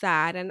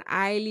sad and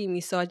highly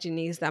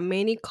misogynist that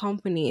many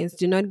companies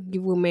do not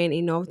give women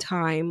enough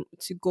time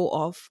to go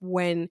off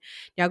when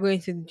they are going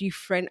through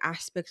different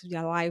aspects of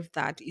their life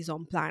that is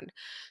unplanned.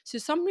 So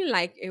something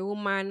like a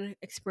woman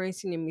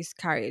experiencing a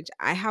miscarriage,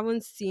 I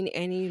haven't seen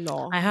any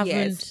law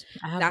yet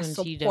I that haven't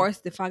either. supports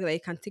the fact that you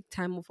can take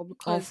time off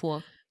because Off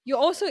work. you're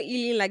also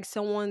healing like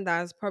someone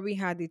that's probably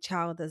had a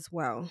child as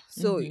well.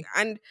 So, Hmm.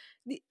 and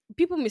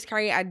people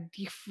miscarry at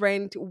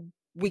different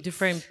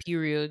Different weeks,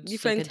 periods, like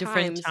different at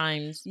different times.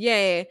 times.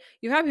 Yeah,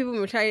 you have people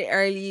miscarry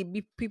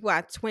early, people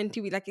at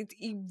 20, like it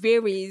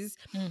varies.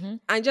 Hmm.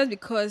 And just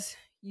because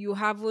you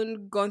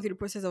haven't gone through the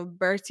process of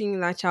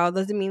birthing that child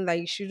doesn't mean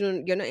that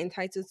you're not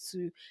entitled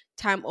to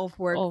time off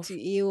work to Off.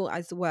 heal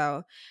as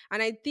well.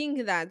 And I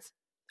think that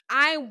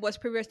I was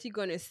previously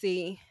going to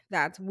say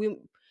that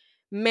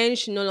men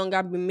should no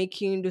longer be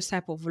making those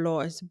type of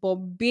laws, but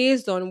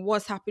based on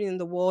what's happening in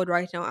the world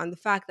right now and the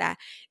fact that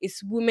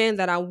it's women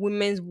that are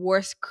women's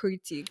worst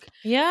critic,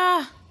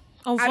 Yeah.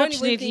 I don't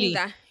even think Unfortunately.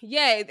 that.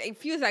 Yeah, it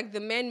feels like the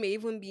men may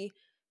even be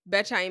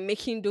better in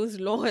making those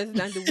laws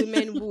than the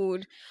women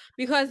would,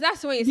 because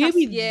that's when you start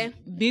to hear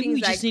Maybe things we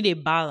just like, need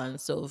a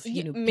balance of,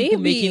 people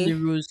making the maybe,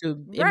 rules, so a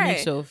mix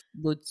right, of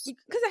both.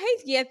 because I hate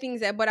to hear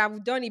things like, but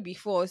I've done it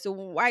before, so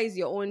why is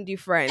your own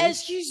different?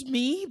 Excuse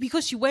me,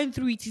 because you went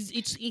through it,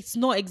 it's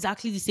not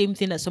exactly the same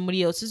thing that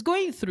somebody else is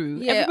going through.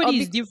 Yeah, Everybody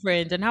is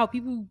different, and how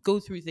people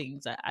go through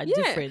things are yeah,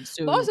 different. but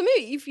So also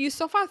maybe if you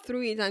suffer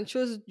through it and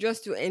chose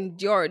just to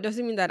endure, it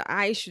doesn't mean that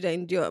I should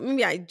endure.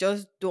 Maybe I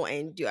just don't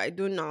endure. I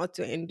don't know how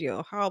to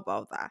endure. How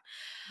about that?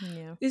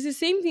 yeah. It's the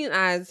same thing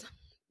as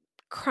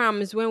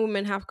cramps when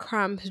women have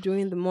cramps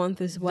during the month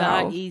as That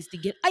well. is the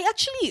get.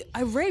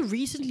 I read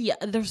recently,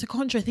 there's a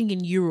country I think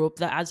in Europe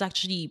that has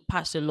actually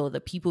passed a law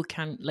that people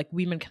can, like,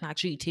 women can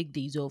actually take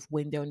days off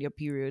when they're on their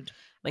period.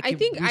 Like I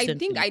think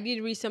recently, I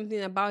did read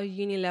something about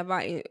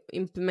Unilever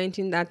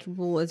implementing that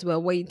rule as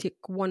well, where you take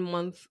 1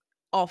 month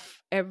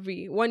off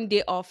every 1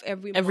 day off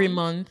every every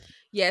month. month.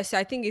 Yes,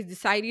 I think it's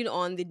deciding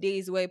on the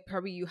days where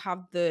probably you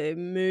have the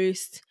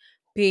most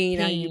pain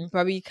and you Pain,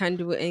 probably can't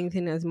do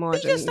anything as much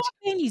on because it. that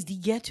pain is the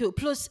ghetto.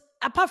 Plus,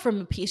 apart from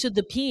the pain, so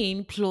the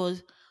pain plus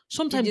The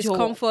sometimes your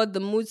discomfort,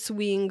 the mood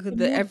swing, the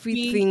mood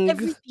swings,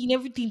 everything.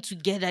 everything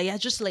together. You're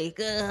just like,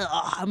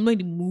 I'm not in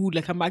the mood.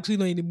 Like I'm actually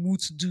not in the mood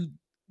to do,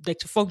 like,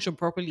 to function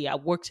properly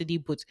at work today.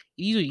 But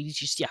you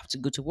still have to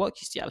go to work.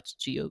 You still have to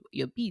do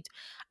your beat.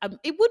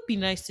 It would be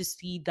nice to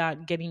see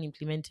that getting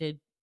implemented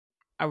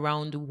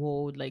around the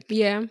world. Like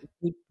Yeah, it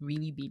would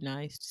really be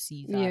nice to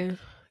see that. yeah,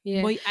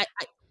 yeah, But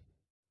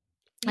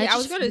I yeah.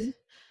 just feel.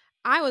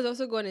 I was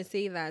also going to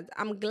say that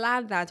I'm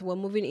glad that we're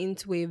moving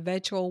into a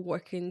virtual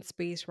working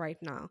space right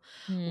now,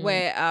 Hmm,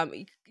 where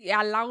it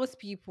allows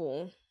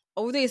people.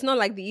 Although it's not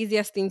like the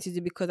easiest thing to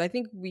do, because I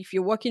think if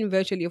you're working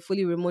virtually or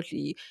fully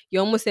remotely, you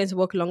almost tend to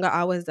work longer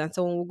hours than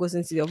someone who goes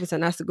into the office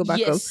and has to go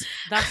back home. yes,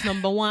 that's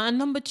number one. And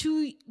number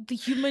two, the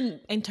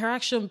human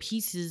interaction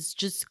pieces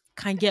just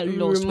can get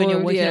lost when you're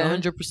Remote, working yeah,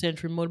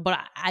 100% remote. But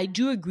I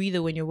do agree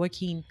that when you're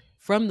working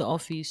from the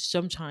office,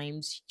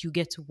 sometimes you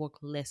get to work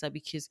lesser,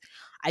 because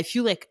I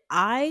feel like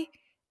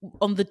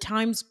on the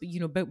times,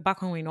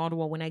 back when we're in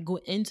Ottawa, when I go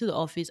into the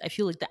office, I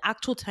feel like the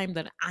actual time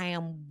that I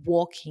am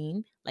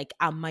working, like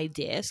at my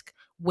desk,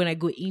 when I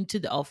go into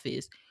the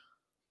office,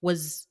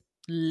 was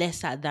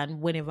lesser than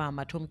whenever I'm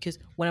at home. Because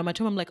when I'm at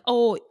home, I'm like,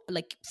 oh,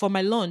 like for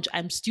my lunch,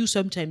 I'm still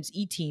sometimes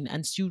eating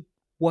and still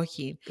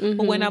working.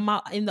 But when Mm-hmm. I'm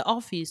out in the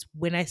office,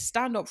 when I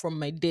stand up from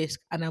my desk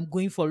and I'm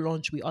going for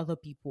lunch with other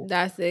people,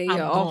 That's it.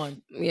 You're I'm off.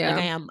 gone. Like Yeah.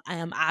 I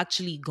am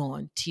actually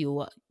gone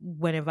till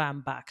whenever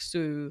I'm back.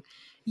 So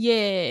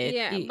yeah,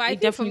 Yeah, but I it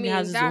think for definitely me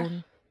has its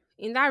own.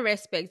 in that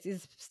respect,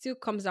 it still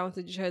comes down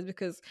to the choice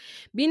because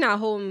being at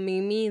home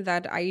may mean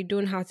that I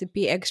don't have to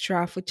pay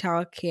extra for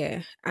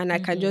childcare and I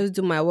can Hmm. just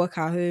do my work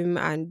at home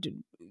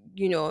and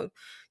you know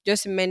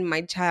just mend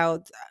my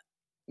child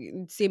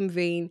in the same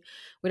vein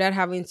without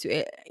having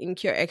to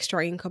incur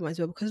extra income as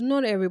well because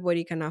not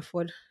everybody can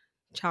afford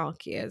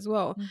childcare as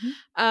well. Hmm.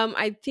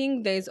 I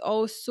think there's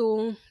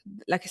also,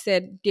 like I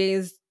said,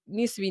 there's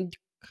needs to be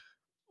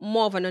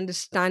more of an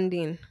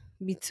understanding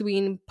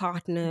between The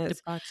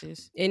partners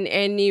parties. in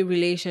any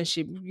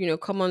relationship,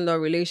 common law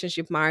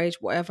relationship, marriage,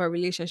 whatever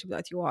relationship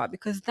that you are,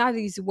 because that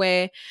is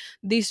where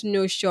this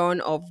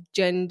notion of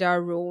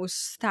gender roles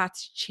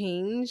starts to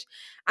change.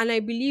 And I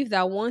believe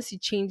that once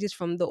it changes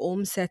from the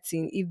home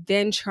setting, it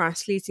then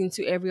translates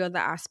into every other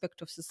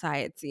aspect of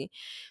society,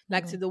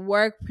 like to Mm. the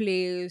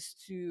workplace,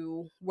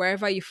 to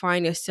wherever you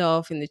find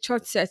yourself in the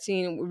church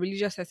setting,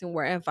 religious setting,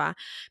 wherever.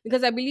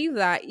 Because I believe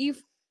that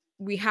if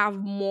we have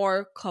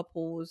more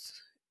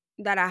couples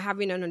that are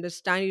having an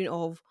understanding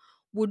of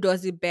who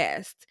does it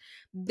best.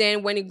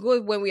 Then when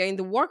we are in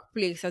the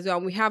workplace as well,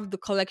 and we have the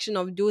collection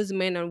of those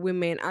men and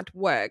women at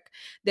work,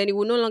 then it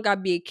will no longer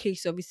be a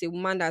case of it's a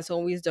woman that's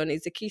always done it.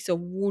 It's a case of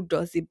who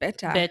does it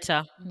better.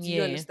 Better. Do you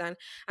Yeah. understand?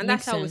 And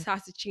that's Makes how we sense.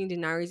 start to change the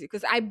narrative.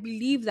 Because I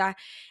believe that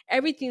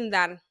everything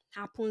that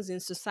happens in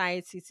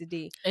society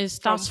today, It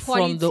from starts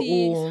from the politics,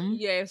 home.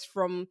 yes,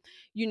 from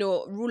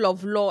rule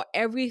of law,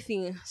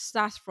 everything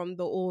starts from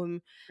the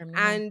home. From the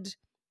home. And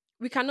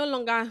we can no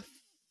longer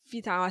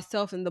fit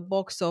ourselves in the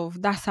box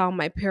of that's how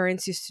my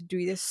parents used to do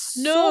it. There's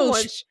so No,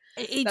 much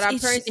that our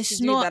it's parents used to it's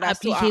do not that are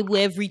so applicable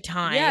every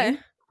yeah, time.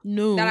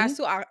 that are No.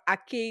 so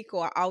archaic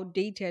or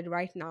outdated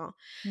right now.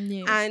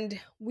 Yes. And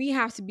we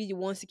have to be the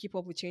ones to keep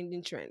up with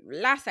changing trend.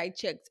 Last I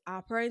checked,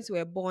 our parents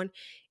were born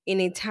in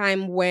a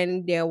time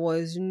when there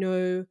was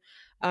no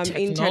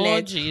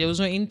internet. Technology. There was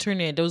no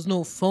internet. There was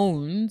no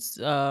phones.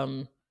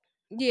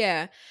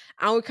 Yeah.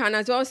 And we can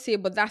as well say,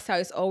 but that's how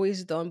it's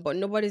always done. But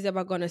nobody's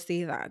ever gonna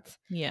say that.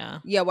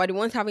 Yeah. Yeah, we're the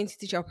ones having to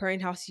teach our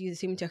parents how to use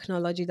the same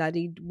technology that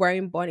they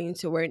weren't born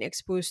into, weren't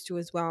exposed to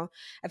as well.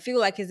 I feel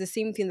like it's the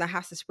same thing that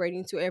has to spread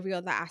into every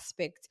other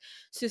aspect.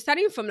 So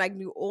starting from like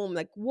the home,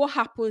 like what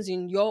happens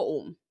in your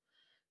home,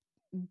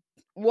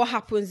 what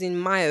happens in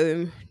my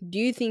home, do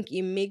you think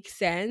it makes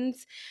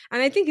sense?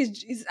 And I think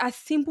it's as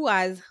simple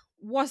as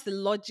what's the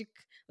logic,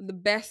 the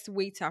best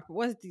way to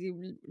what's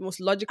the most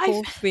I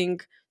logical thing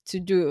to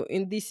do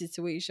in this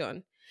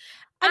situation.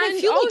 and I And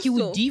feel like it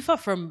would also, differ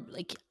from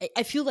like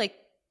I feel like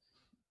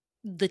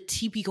the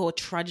typical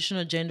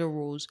traditional gender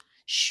roles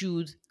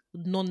should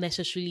not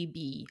necessarily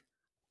be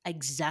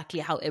exactly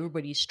how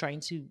everybody is trying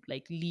to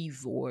like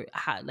live or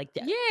how like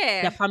their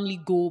yeah. family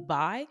go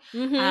by.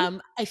 Mm-hmm.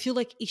 I feel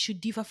like it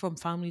should differ from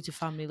family to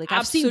family. Like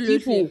I've seen Absolutely.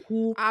 people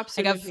who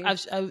like Absolutely.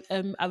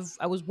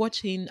 I was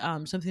watching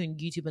something on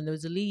YouTube, and there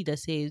was a lady that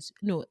says,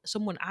 no,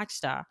 someone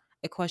asked her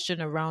a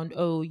question around,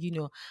 oh,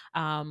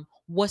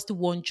 what's the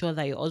one chore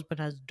that your husband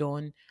has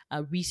done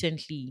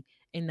recently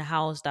in the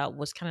house that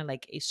was kind of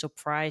like a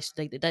surprise,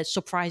 like that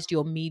surprised you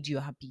or made you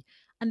happy?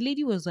 And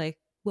lady was like,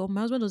 well,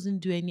 my husband doesn't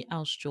do any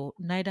house chore.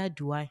 Neither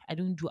do I. I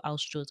don't do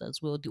house chores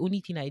as well. The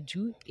only thing I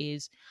do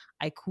is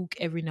I cook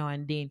every now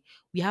and then.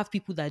 We have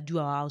people that do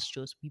our house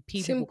chores. We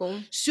pay people.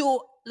 Simple.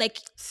 So like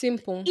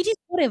Simple. it is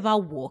whatever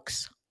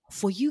works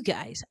for you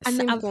guys. And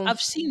Simple.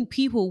 I've seen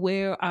people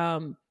where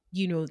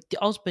the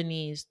husband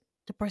is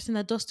the person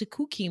that does the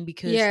cooking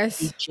because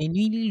they Yes.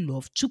 genuinely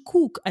love to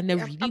cook and they're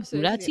Yeah, really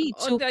good at absolutely. it. Or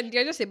So they're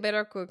just a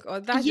better cook. Or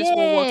that's just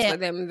what works yeah. for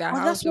them in their Or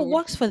that's what household.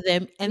 works for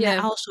them. And I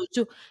Yeah. also,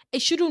 so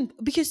it shouldn't,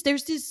 because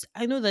there's this,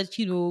 I know that,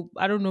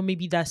 I don't know,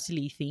 maybe that's still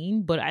a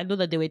thing, but I know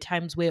that there were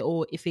times where,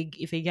 oh, if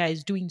a guy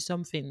is doing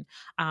something,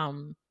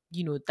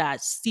 that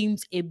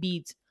seems a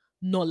bit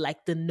not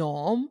like the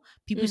norm,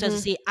 people start to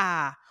Mm-hmm. say,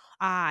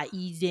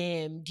 is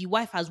the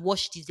wife has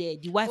washed his hair,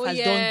 the wife Oh has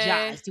done yeah.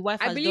 jazz, the wife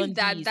I has believe done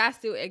that this. that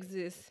still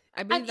exists.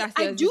 I And believe that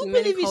I still exists do in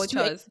many believe it's too,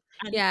 cultures.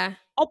 and Yeah.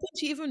 up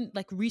until even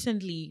like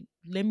recently,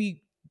 let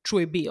me throw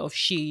a bit of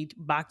shade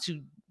back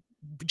to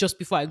just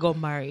before I got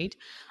married.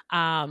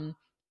 Um,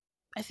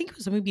 I think it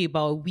was maybe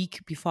about a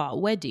week before our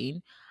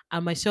wedding,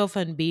 and myself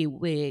and Babe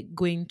were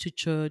going to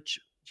church.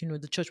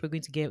 The church we're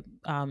going to get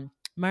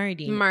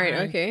married in, Married,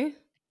 and okay.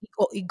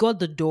 he got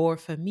the door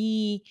for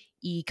me.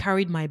 He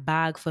carried my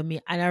bag for me,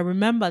 and I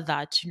remember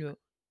that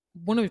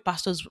one of the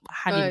pastors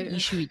had an Uh,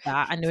 issue with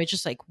that, and they were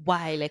just like,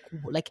 "Why?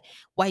 Like,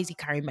 why is he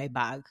carrying my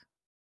bag?"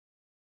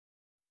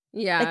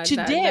 Like yeah, to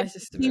that them, that's it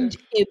just seemed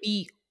a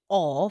bit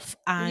off,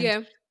 and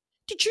yeah.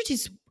 the truth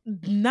is,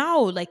 now,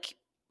 like,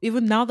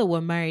 even now that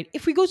we're married,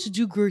 if we go to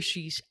do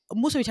groceries,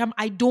 most of the time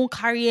I don't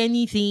carry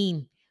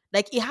anything.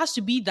 Like, it has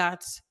to be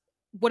that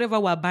whatever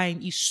we're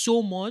buying is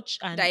so much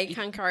That and you it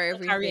can carry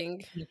can't carry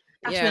everything. anything.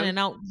 That's when Yeah. I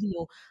now,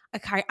 I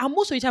carry. And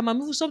most of the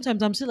time,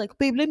 sometimes I'm still like,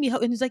 babe, let me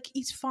help. And it's like,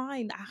 it's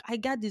fine. I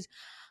got this.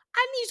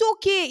 And it's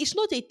okay. It's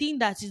not a thing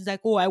that is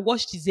like, oh, I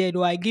washed his head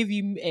or I gave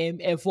him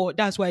effort.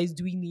 That's why he's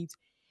doing it.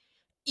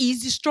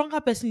 He's the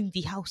stronger person in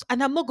the house,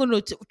 and I'm not going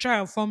to try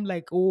and form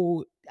like,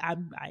 oh, I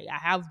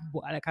have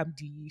like I'm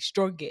the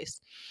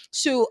strongest.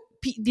 So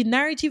the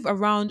narrative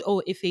around,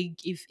 oh, if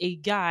a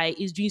guy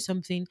is doing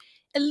something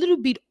a little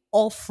bit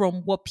off from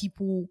what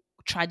people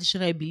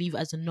traditionally believe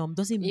as a norm,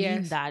 doesn't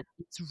mean Yes. that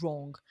it's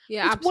wrong.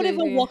 Yeah, It's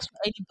whatever absolutely. works for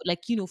any,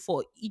 like,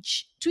 for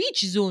each, to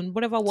each his own.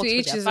 Whatever To works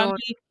for each their his own.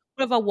 family,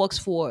 whatever works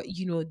for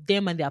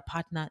them and their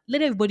partner.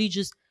 Let everybody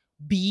just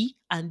be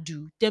and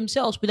do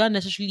themselves without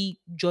necessarily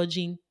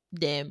judging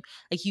them.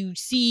 Like, you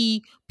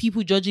see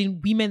people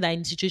judging women that are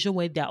in a situation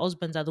where their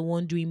husbands are the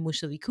one doing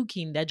most of the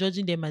cooking. They're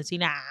judging them and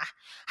saying,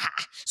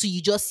 so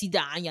you just sit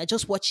down and you're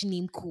just watching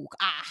him cook.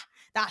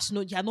 That's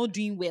not, you're not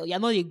doing well. You're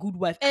not a good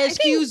wife. I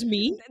think Excuse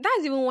me.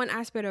 that's even one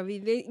aspect of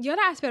it. The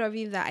other aspect of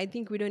it that I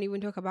think we don't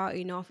even talk about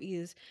enough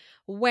is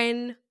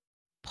when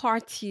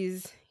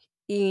parties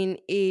in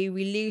a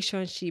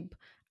relationship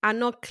are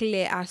not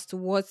clear as to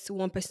what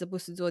one person is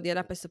supposed to do or the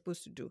other person is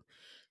supposed to do.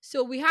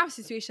 So we have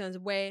situations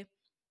where,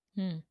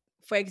 Hmm.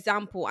 for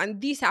example,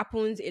 and this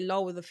happens a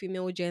lot with the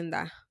female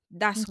gender.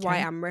 That's why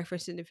Okay. I'm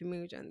referencing the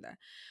female gender,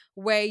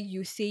 where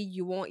you say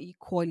you want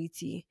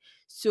equality.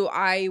 So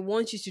I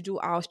want you to do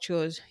house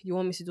chores. You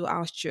want me to do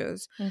house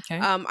chores.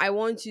 Okay. I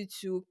want you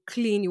to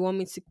clean. You want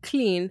me to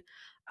clean.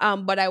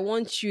 But I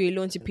want you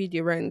alone to pay the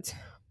rent.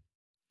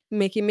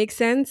 Make it make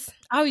sense?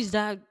 How is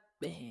that?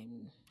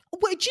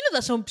 Well, do you know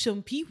that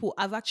some people,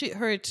 I've actually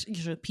heard,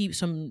 people,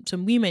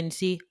 some women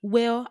say,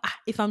 well,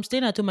 if I'm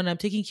staying at home and I'm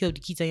taking care of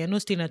the kids, and you're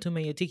not staying at home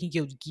and you're taking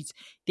care of the kids,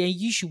 then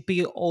you should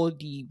pay all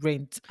the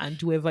rent and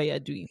do whatever you're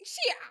doing.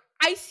 See,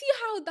 I see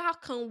how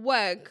that can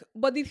work,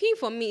 but the thing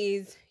for me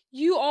is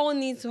you all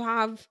need to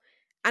have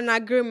an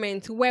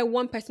agreement where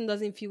one person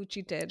doesn't feel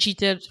cheated,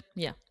 Cheated,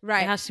 yeah.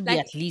 It right? has to be Like,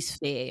 at least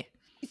fair.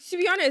 to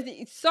be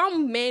honest,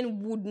 some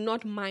men would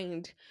not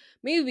mind.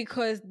 Maybe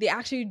because they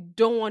actually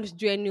don't want to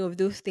do any of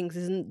those things.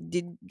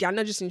 They are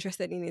not just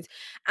interested in it.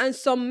 And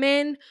some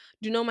men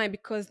do not mind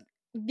because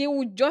they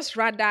would just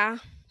rather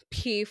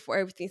pay for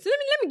everything. So let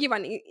me give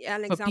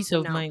an For peace example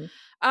of now. mind.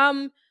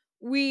 Um,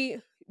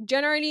 we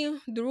generally,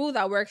 the rule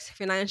that works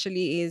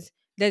financially is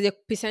there's a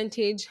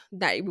percentage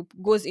that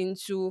goes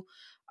into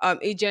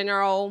a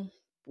general,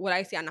 what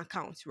I say, an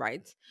account,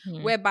 right?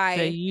 Hmm.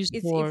 They Whereby use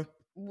it's for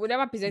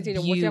whatever percentage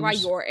of whatever bills,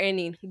 you're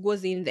earning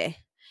goes in there.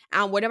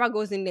 And whatever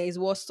goes in there is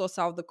what sorts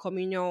out the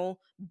communal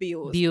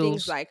bills,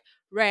 things bills. like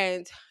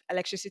rent,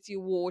 electricity,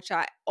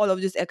 water, all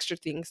of these extra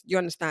things. Do you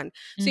understand?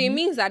 So it Mm-hmm.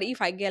 means that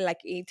if I get like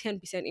a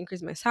 10%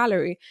 increase in my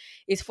salary,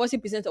 it's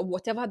 40% of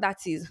whatever that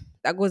is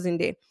that goes in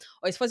there,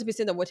 or it's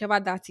 40% of whatever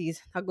that is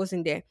that goes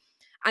in there.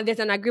 And there's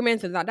an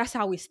agreement to that. That's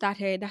how we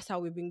started. That's how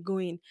we've been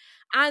going.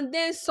 And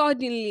then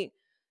suddenly,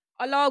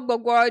 Allah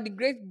Gbogbo, the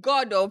great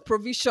God of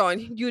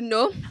provision,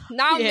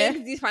 now Yeah. makes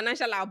this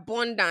financial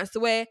abundance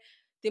where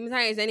the meter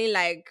is earning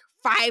like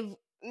five,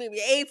 maybe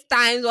eight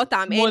times what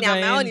I'm More earning, and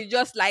my own than is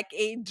just like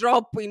a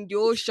drop in the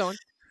ocean,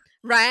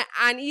 right?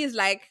 And he's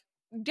like,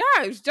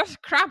 yeah, it's just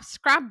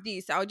scrap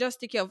this. I'll just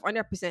take care of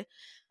 100%.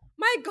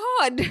 My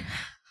God, we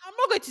I'm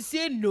not going to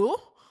say no.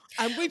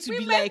 I'm going to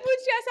be my like, food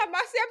shares, I'm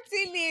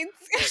accepting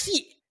you it.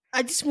 see,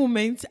 at this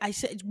moment, I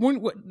said,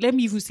 let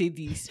me even say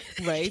this,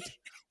 right?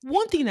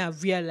 One thing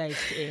I've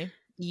realized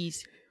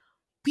is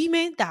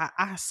women that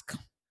ask,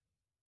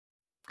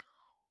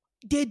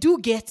 they do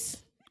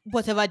get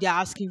whatever they're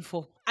asking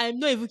for. I'm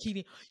not even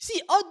kidding.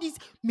 See, all this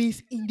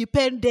means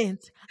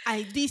independent.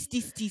 I this.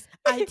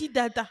 I did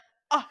that.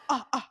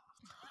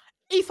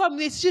 If I'm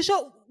in a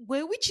situation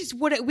where, which is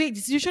where the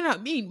situation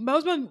I'm in, my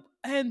husband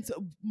earns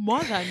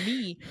more than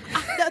me.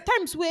 There are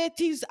times where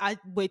things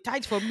were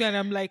tight for me, and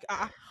I'm like,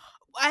 I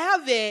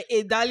have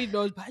a darling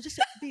nurse, but I just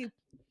said, babe,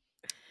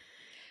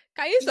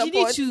 Can you you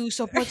need support? to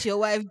support your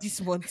wife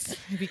this month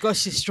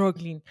because she's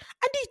struggling.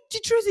 And the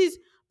truth is,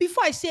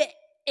 before I say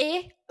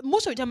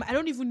most of the time I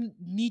don't even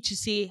need to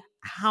say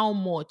how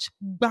much.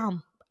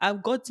 Bam,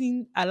 I've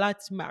gotten a lot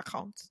in my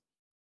account.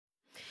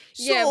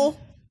 Yeah, So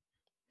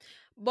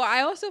but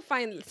I also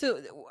find,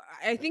 so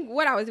I think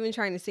what I was even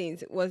trying to say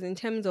was in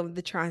terms of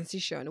the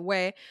transition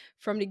where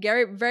from the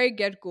very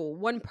get go,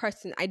 one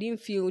person I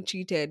didn't feel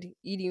cheated,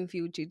 he didn't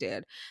feel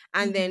cheated,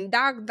 and mhm, then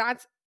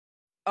that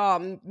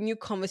new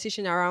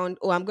conversation around,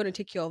 oh, I'm going to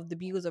take care of the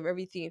bills of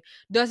everything,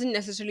 doesn't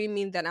necessarily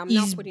mean that I'm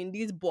now is put in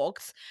this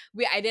box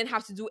where I then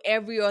have to do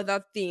every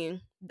other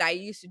thing that I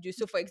used to do.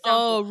 So for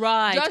example, oh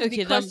right, just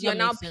okay, that because you're that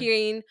now makes sense.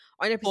 paying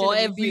 100% For of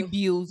the every bill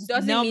bills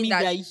doesn't now mean means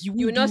that that you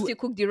you will will not do still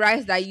cook the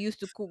rice that you used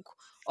to cook,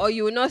 or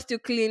you will not still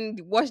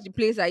wash the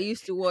plates I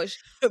used to wash,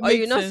 or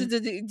you will makes not still sense.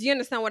 do you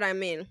understand what I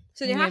mean?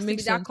 So there Yeah, it has to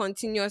be makes that sense.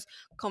 continuous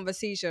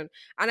conversation.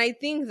 And I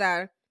think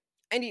that,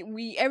 and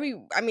we every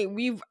I mean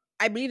we've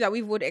I believe that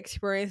we've would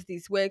experience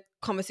this where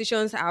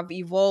conversations have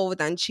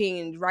evolved and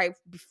changed, right?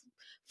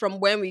 From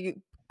when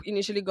we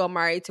initially got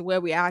married to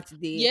where we are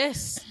today,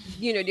 Yes.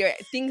 there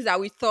are things that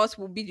we thought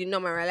would be the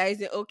norm and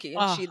realizing, okay,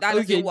 Ah, that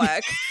doesn't okay.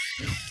 work.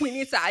 We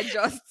need to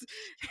adjust,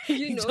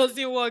 you It know,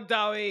 doesn't work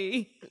that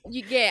way.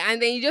 you get,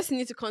 and then you just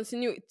need to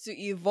continue to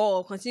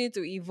evolve.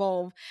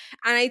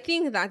 And I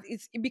think that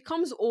it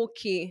becomes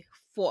okay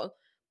for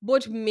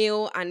both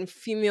male and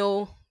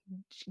female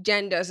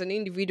genders and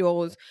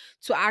individuals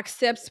to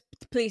accept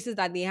places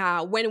that they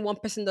are when one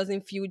person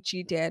doesn't feel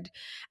cheated.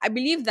 I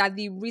believe that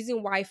the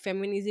reason why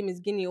feminism is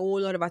getting a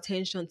whole lot of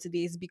attention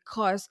today is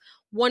because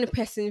one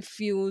person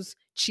feels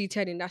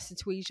cheated in that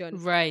situation.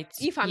 Right.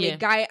 If I'm a Yeah.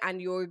 guy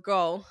and you're a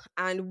girl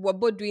and we're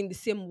both doing the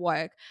same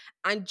work,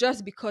 and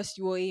just because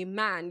you're a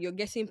man, you're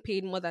getting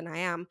paid more than I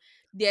am,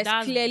 there's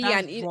clearly That's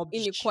an rubbish.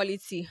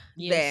 inequality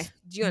there. Yes.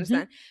 Do you Mm-hmm.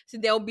 understand? So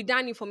there will be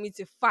that need for me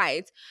to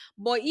fight.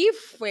 But if,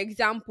 for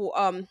example,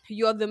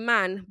 you're the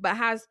man but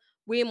has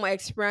way more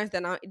experience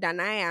than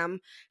I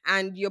am,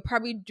 and you're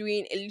probably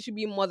doing a little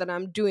bit more than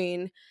I'm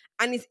doing,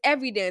 and it's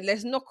evident,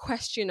 there's no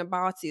question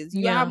about it.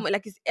 You have Yeah.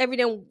 like it's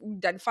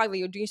evident that the fact that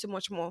you're doing so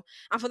much more,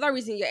 and for that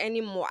reason you're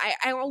earning more.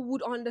 I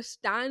would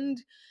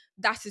understand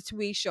that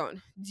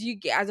situation. Do you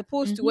get, as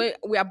opposed to Mm-hmm. when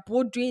we are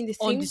both doing the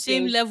On the same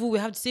same things? level, we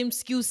have the same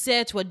skill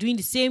set, we're doing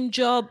the same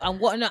job and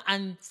whatnot.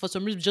 And for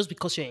some reason, just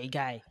because you're a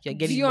guy, you're Do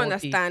getting you more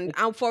pay. understand?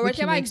 And for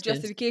Make it whatever make sense.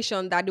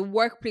 justification that the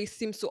workplace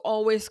seems to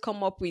always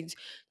come up with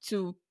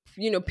to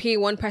pay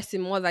one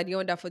person more than the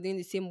other for doing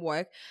the same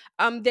work,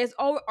 there's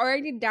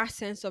already that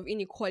sense of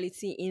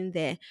inequality in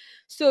there.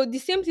 So the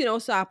same thing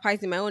also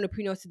applies, in my own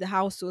opinion, to the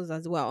households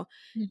as well.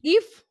 Mm.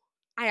 If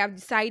I have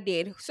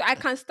decided, so I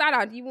can start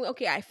out, even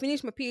okay, I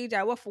finished my PhD,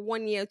 I work for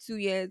 1 year, 2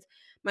 years.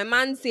 My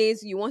man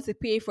says you want to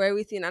pay for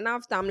everything, and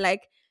after I'm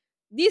like,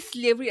 this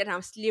slavery that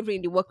I'm slavering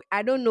in the work,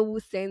 I don't know who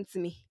sent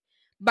me.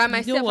 By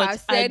You know myself, what? I've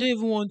I don't said,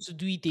 even want to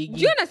do it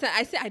do you again. understand?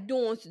 I said I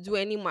don't want to do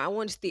anymore. I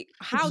want to stay.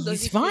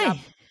 It's fine.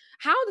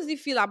 How does it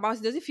feel about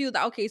it? Does it feel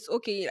that okay, it's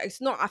okay, like, it's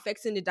not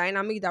affecting the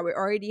dynamic that we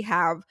already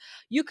have?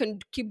 You can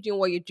keep doing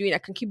what you're doing. I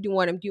can keep doing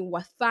what I'm doing.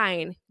 We're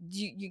fine.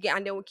 You get,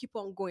 and then we'll keep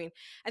on going.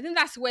 I think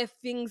that's where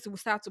things will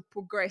start to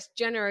progress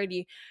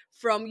generally,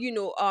 from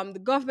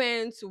the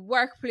government to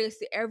workplace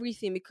to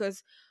everything,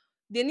 because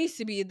there needs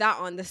to be that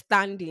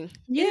understanding.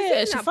 It's the Yeah,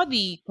 same so thing far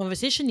the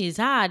conversation is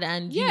hard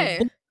and yeah,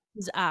 both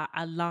things are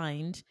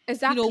aligned.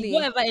 exactly.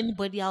 Whatever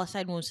anybody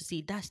outside wants to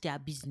say, that's their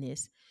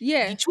business. The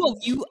Yeah, two of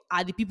you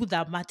are the people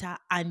that matter,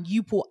 and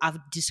you both have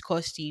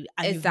discussed it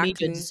and you've made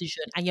your exactly.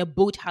 decision and you're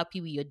both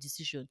happy with your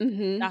decision.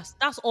 Mm-hmm.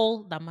 That's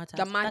all that That matters.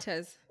 That's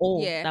matters.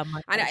 all Yeah. that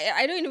And matters.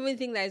 I don't even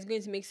think that it's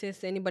going to make sense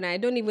to anybody. I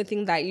don't even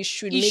think that it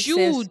should It make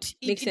sense should.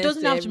 make It sense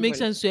doesn't to have to make everybody.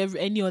 sense to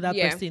any other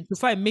Yeah. person. So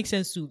far, it makes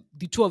sense to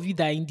the two of you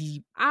that are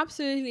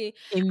Absolutely.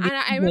 in the And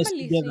I remember business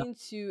together. listening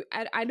to,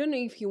 I don't know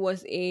if it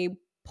was a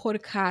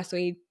podcast or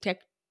a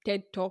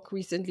TED talk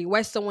recently,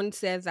 where someone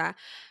says that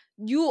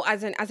you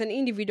as an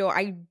individual,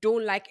 I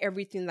don't like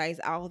everything that is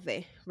out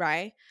there,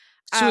 right?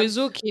 So it's So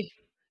okay.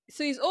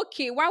 so it's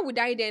okay. Why would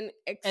I then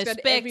expect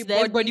Expect that everybody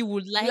everybody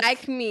would like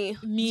like me?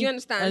 Do you me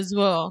understand? as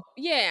well.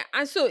 Yeah,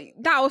 and so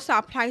that also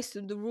applies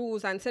to the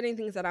rules and certain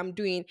things that I'm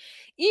doing.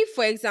 If,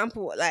 for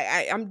example, like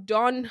I'm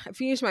done, I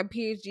finished my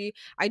PhD,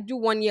 I do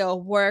 1 year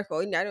of work,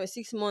 or I don't know,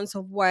 6 months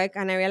of work,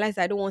 and I realize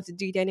I don't want to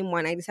do it anymore,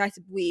 and I decide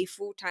to be a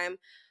full time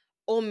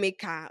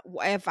homemaker,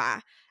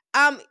 whatever.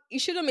 It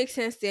shouldn't make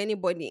sense to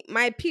anybody.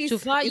 My So peace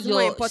far, is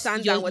more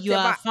important than you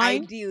are whatever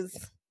fine,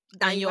 ideals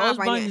that and you your have.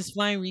 And husband is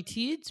fine with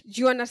it.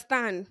 do you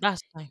understand?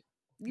 That's fine.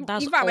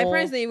 That's In fact, my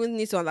parents all. don't even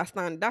need to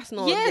understand. That's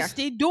not their Yes,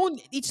 they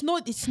don't. It's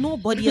not. It's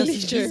nobody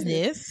else's literally.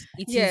 business.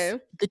 It is Yeah,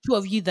 the two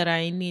of you that are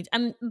in it,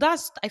 and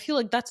that's. I feel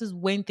like that is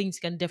when things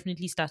can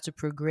definitely start to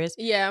progress.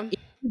 yeah, If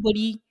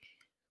everybody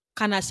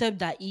can accept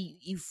that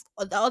if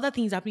the other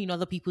things happening in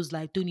other people's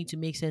life don't need to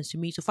make sense to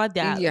me. So far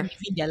they are yeah.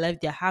 living their life,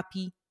 they're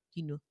happy,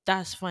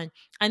 that's fine.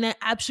 And I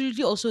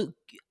absolutely also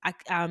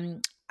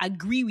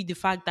agree with the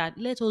fact that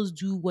let us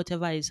do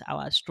whatever is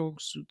our strong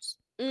suits.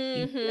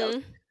 Else. Mm-hmm.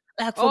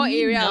 Like for Or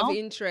me area of now,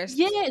 interest.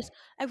 yes,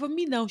 like for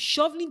me now,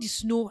 shoveling the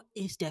snow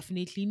is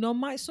definitely not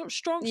my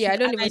strong Yeah, suit, I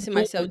don't and even I see don't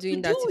myself want to doing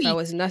do that if I it.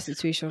 was in that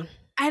situation.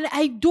 And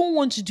I don't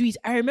want to do it.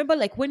 I remember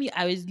like when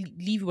I was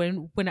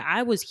leaving when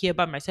I was here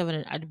by myself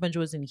and Adebanjo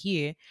wasn't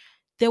here,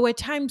 there were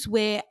times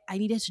where I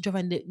needed to drive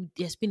and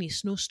there's been a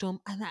snowstorm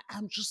and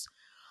I'm just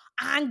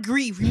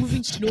angry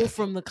removing snow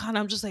from the car. And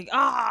I'm just like,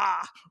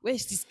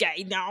 where's this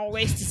guy now?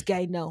 Where's this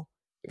guy now?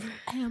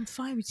 I am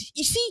fine with it.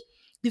 You see,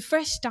 the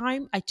first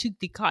time I took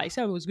the car, I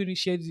said I was going to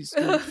share this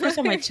story. The first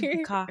time I took the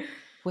car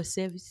for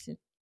servicing,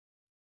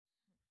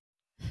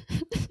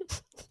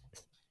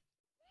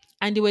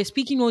 and they were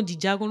speaking on the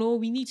jargon. Oh,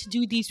 we need to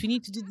do this. We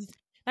need to do this.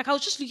 Like I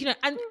was just looking at,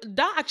 and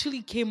that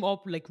actually came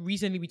up like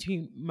recently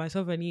between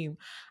myself and him,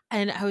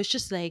 and I was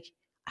just like,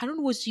 I don't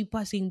know what you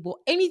passing, but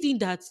anything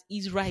that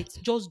is right,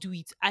 just do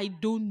it. I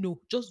don't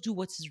know, just do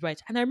what is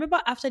right. And I remember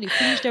after they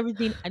finished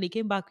everything and they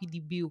came back with the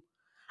bill,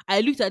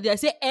 I looked at it. I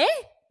said, "Eh,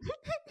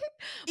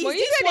 But is you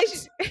this said what they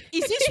should.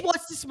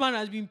 this man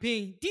has been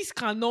paying? This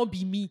cannot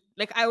be me."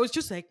 Like I was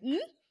just like, "Hmm?"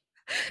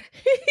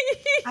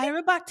 I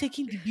remember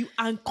taking the bill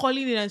and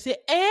calling it and say,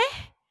 eh?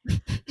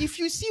 If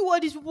you see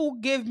what these people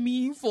gave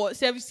me for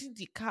servicing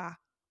the car,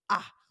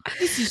 ah,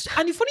 this is.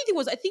 And the funny thing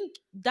was, I think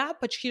that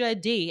particular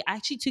day, I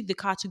actually took the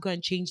car to go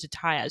and change the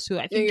tires. So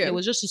I think it Okay.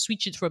 was just to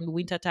switch it from the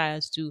winter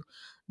tires to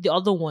the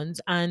other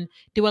ones. And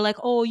they were like,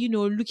 oh,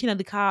 looking at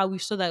the car, we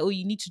saw that, oh,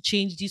 you need to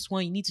change this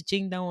one, you need to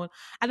change that one.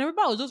 And I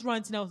remember I was just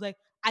ranting. I was like,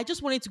 I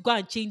just wanted to go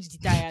and change the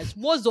tires.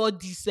 What's all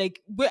this?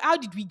 Like, how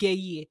did we get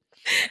here?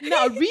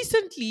 Now,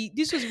 recently,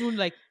 this was even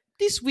like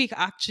this week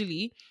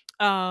actually.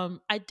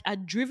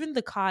 I'd driven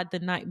the car the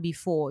night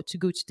before to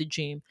go to the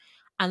gym,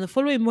 and the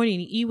following morning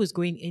he was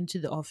going into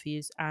the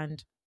office,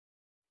 and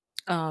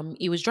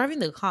he was driving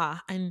the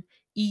car, and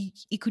he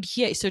could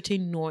hear a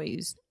certain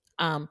noise.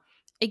 Um,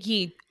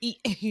 Again,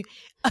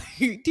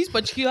 this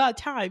particular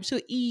time, so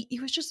he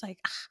was just like,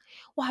 ah,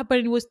 what happened?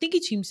 And he was thinking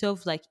to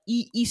himself, like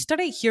he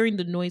started hearing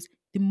the noise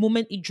the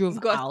moment he drove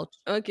Got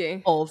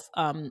okay.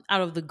 out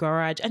of the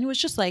garage, and he was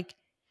just like,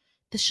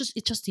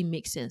 it just didn't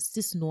make sense,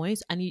 this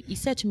noise. And he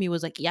said to me, it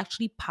was like he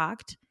actually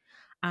parked,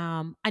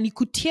 and he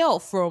could tell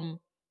from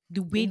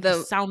the way the The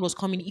sound was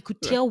coming, he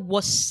could tell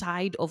what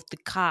side of the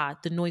car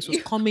the noise was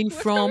coming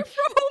what's coming from.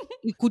 from?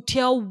 He could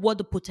tell what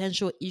the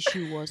potential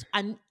issue was,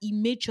 and he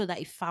made sure that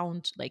he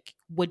found like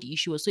what the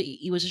issue was. So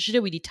he was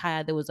associated with the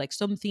tire. There was like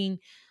something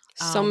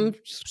Some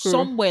screw.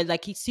 somewhere,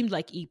 like it seemed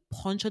like he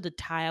punctured the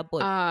tire, but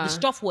the Ah,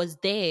 stuff was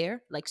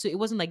there, like, so it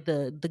wasn't like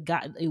the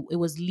guy, it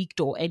was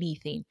leaked or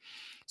anything.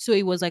 So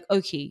it was like,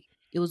 okay,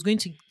 it was going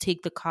to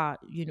take the car,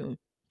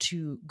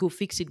 to go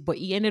fix it, but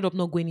he ended up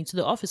not going into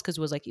the office because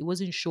it was like it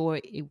wasn't sure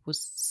it was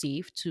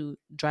safe to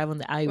drive on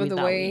the all highway the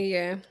that way. way.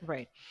 Yeah.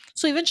 Right.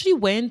 So eventually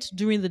went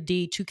during the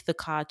day, took the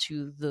car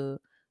to the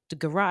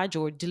garage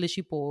or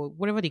dealership or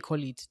whatever they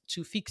call it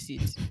to fix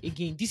it.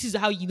 Again, this is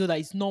how you know that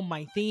it's not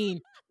my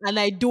thing and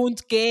I don't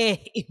care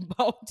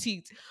about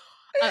it.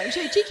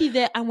 So he took it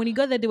there, and when he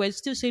got there, they were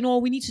still saying, "Oh,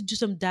 we need to do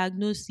some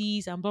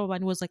diagnoses and blah blah." blah.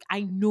 And he was like,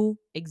 "I know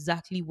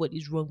exactly what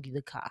is wrong with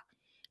the car.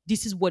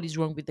 This is what is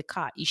wrong with the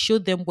car." He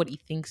showed them what he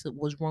thinks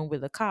was wrong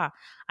with the car,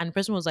 and the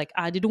person was like,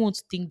 "Ah, they don't want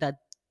to think that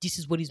this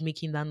is what is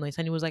making that noise."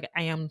 And he was like,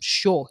 "I am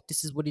sure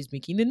this is what is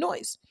making the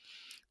noise."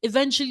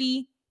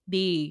 Eventually,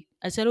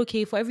 I said,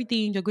 okay, for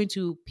everything you're going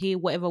to pay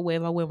whatever,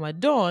 whatever, when we're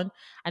done.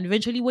 And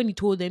eventually, when he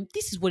told them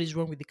this is what is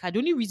wrong with the car, the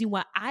only reason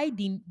why I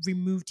didn't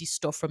remove this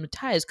stuff from the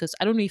tires, because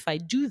I don't know if I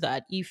do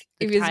that, if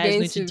the If it's tire is going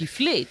going to to,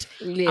 deflate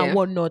and yeah,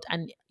 whatnot,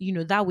 and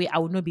that way I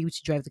would not be able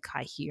to drive the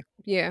car here.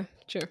 yeah,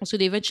 true. So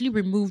they eventually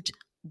removed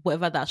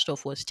whatever that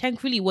stuff was.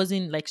 Thankfully, it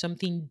wasn't like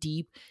something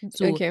deep,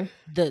 so Okay,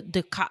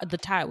 the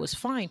tire was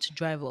fine to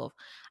drive off.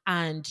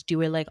 And they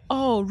were like,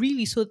 "Oh,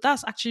 really? So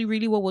that's actually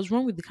really what was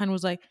wrong with the car?" And I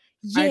was like,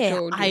 I "Yeah,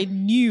 told I you.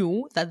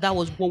 knew that that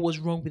was what was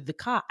wrong with the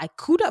car. I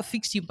could have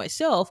fixed it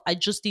myself. I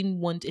just didn't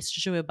want a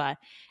situation whereby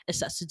it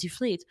starts to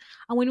deflate."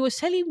 And when he was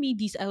telling me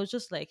this, I was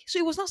just like, so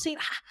he was not saying,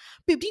 "Ah,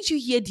 babe, didn't you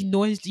hear the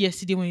noise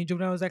yesterday when you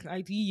drove?" And I was like, "I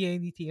didn't hear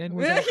anything." And he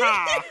was like,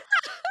 "Ha."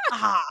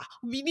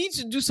 We need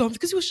to do something,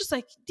 because it was just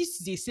like, this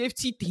is a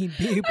safety thing,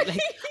 babe. Like,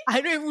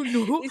 I don't even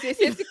know. It's a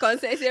safety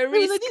concern. It's a It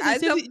was like, risk. this is a I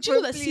safety. don't Do you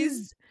know that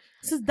please.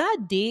 since that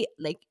day,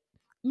 like,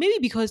 maybe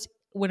because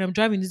when I'm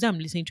driving, this I'm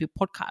listening to a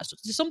podcast,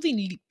 there's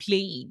something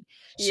playing,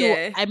 so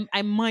Yeah.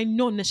 I might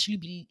not necessarily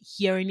be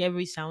hearing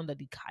every sound that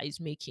the car is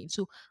making.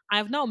 So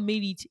I've now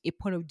made it a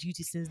point of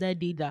duty since that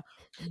day that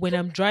when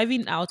I'm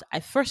driving out, I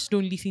first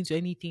don't listen to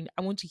anything.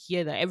 I want to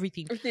hear that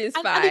everything. Everything's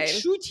And the fine.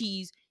 truth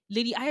is,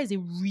 Lady I has a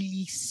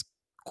really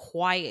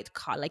quiet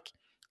car. Like,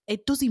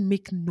 it doesn't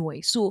make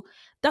noise. So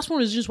that's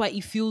one of the reasons why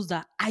it feels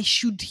that I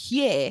should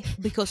hear,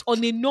 because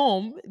on a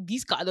norm,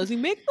 this car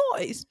doesn't make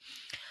noise.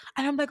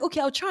 And I'm like,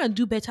 okay, I'll try and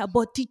do better.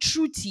 But the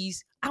truth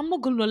is, I'm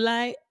not gonna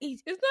lie,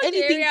 It's not the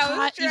anything area of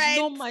car is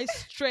not strength. my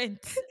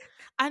strength.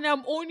 And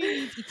I'm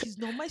owning it. It is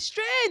not my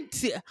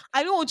strength.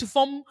 I don't want to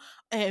form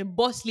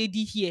boss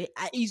lady here.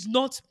 I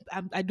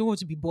don't want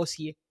to be boss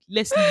here.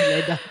 Let's leave it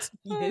like that.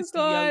 Oh Yes, the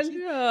God.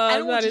 reality. I Oh,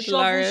 don't want that to is shovel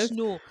hilarious.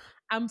 snow.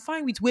 I'm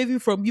fine with waving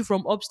from you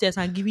from upstairs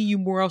and giving you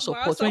moral Moral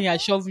support when support. you're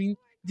shoveling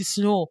the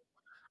snow.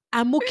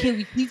 I'm okay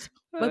with it.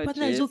 My Oh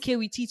partner is jeez. okay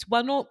with it.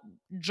 We're not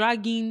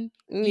dragging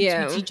it with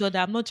Yeah. each other.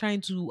 I'm not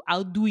trying to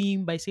outdo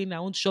him by saying I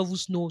want to shovel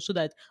snow so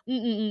that.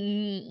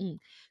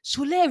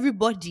 So let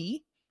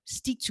everybody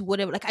stick to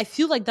whatever. Like, I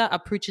feel like that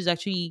approach is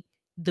actually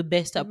the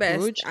best Best.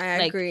 approach. I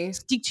Like, agree.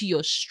 stick to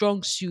your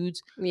strong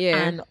suits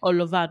Yeah. and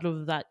all of that, all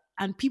of that.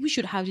 And people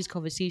should have these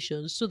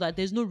conversations so that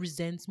there's no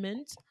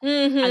resentment as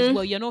Mm-hmm.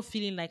 well. You're not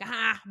feeling like,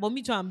 but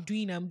me too, I'm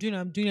doing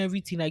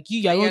everything. Like,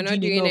 you're And you're not not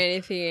doing doing enough.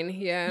 anything.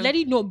 Yeah. Let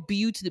it not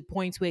build to the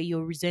point where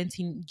you're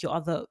resenting your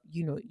other,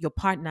 your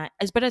partner.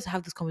 It's better to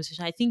have this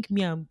conversation. I think,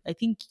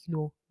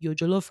 your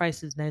jollof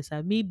rice is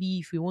nicer. Maybe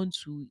if you want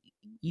to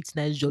eat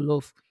nice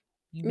jollof,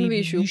 Maybe maybe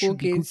you you should should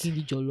cook be it. cooking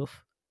the jollof,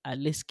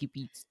 and let's keep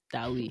it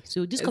that way.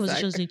 So these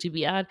conversations Exactly. need to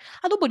be had,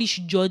 and nobody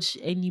should judge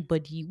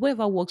anybody.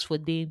 Whatever works for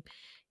them,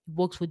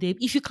 works for them.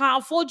 If you can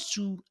afford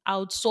to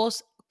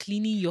outsource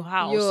cleaning your Yo,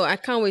 house, I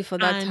can't wait for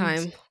that and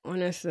time.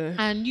 Honestly.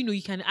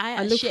 you can I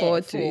I look share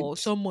forward to for it.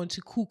 someone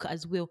to cook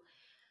as well,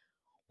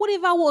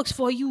 Whatever works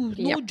for you,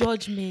 no Yep.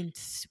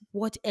 judgments.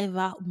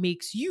 Whatever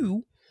makes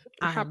you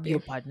and Happy. your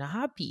partner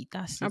happy.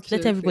 That's it. Let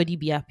Absolutely. everybody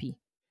be happy.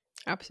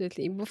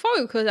 Absolutely. Before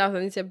we close out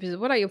on this episode,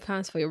 what are your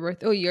plans for your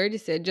birthday? Oh, you already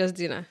said just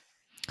dinner.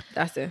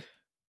 That's it.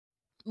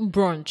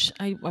 Brunch.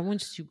 I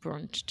want to do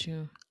brunch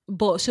too.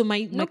 But so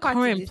my No party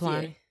current this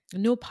plan, year.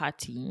 no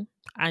party.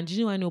 And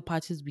you know I know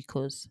parties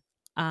because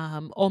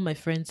all my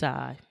friends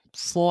are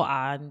 4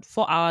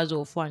 hours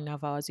or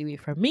 4.5 hours away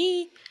from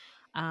me.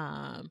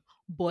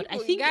 But I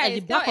People, think at the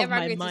guys, tell back of my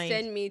Evergreen to mind,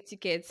 send me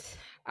tickets.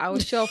 I will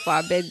show up for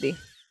our birthday.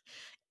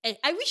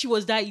 I wish it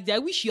was that easy. I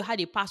wish you had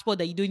a passport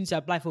that you don't need to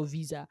apply for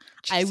visa.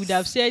 I would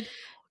have Jesus. said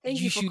Thank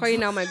you you for should.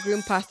 calling out my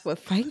green passport.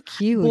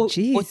 Thank you. But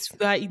Jeez.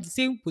 we are in the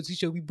same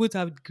position. We both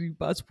have the green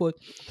passport.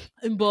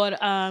 But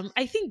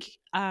I think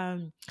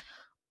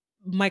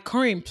my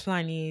current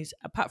plan is,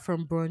 apart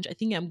from brunch, I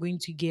think I'm going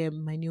to get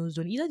my nails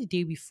done either the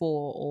day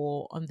before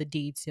or on the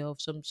day itself.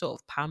 Some sort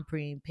of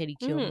pampering,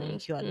 pedicure,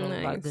 manicure, and all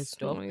of that good Nice.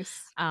 stuff.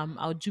 Nice.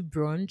 I'll do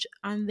brunch,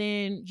 and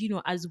then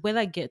as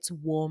weather gets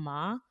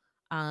warmer,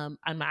 I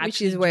might Which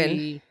actually is do when?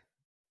 a.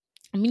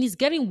 I mean, it's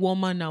getting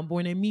warmer now, but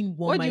when I mean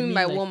What warmer, do I you mean mean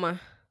by like, warmer?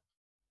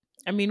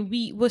 I mean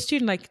we're still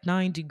in like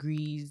 9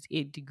 degrees,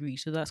 8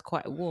 degrees, so that's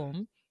quite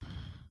warm.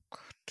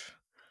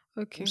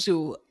 Okay.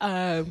 So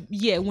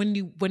yeah, when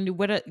the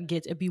weather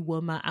gets a bit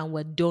warmer and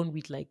we're done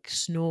with like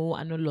snow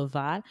and all of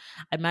that,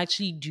 I'm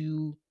actually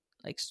do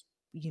like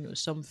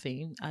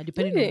something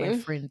depending on my Really?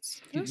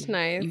 friends That's if they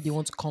nice.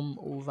 want to come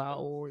over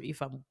or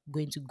if I'm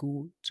going to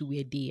go to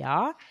where they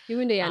are.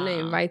 Even though you're not Uh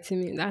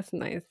inviting me, that's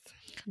nice.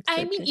 It's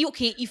I mean, okay.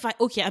 okay, if I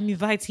okay, I'm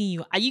inviting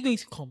you. Are you going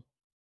to come?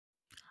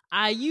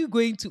 Are you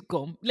going to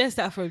come? Let's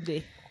start from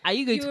there. Are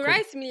you going to You come?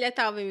 write me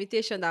letter of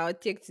invitation that I'll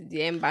take to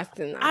the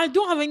embassy now. I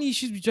don't have any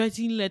issues with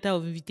writing letter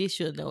of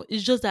invitation now.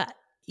 It's just that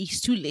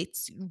it's too late.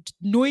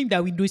 Knowing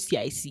that we know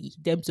CIC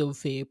in terms of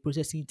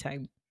processing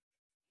time,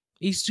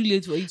 it's too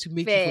late for you to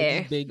make it for this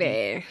Fair, birthday.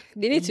 fair.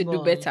 They need to do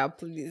But better,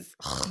 please.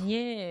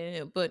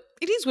 yeah, but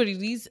it is what it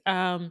is.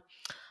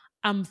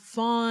 I'm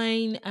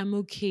fine. I'm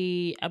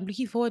okay. I'm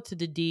looking forward to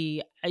the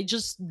day. I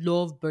just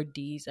love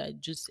birthdays. I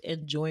just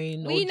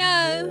enjoying all We the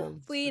know.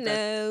 love We that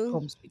know.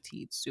 comes with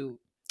it. So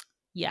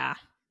yeah,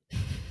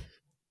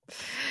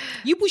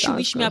 you people should Sounds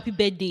wish me good. happy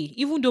birthday.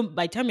 Even though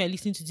by the time you're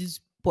listening to this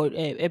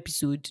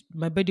episode,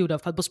 my birthday would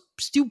have had, but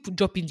still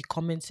drop in the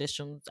comment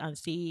section and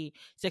say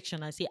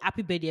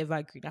happy birthday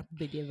evergreen, happy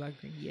birthday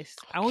evergreen. Yes,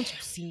 I want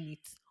to see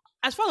it.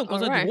 As far as I'm All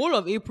concerned, the right. whole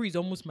of April is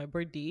almost my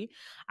birthday.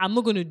 I'm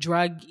not going to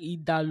drag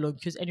it that long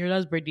because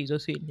Eniola's birthday is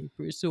also in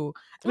April. So Oh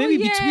maybe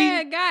between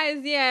yeah, guys.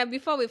 Yeah,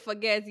 before we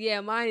forget,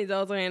 yeah, mine is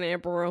also in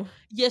April.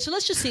 yeah, so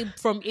let's just say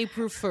from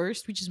April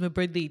 1st, which is my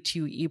birthday,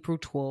 to April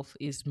 12th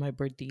is my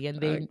birthday, and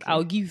then I'll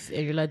Okay. give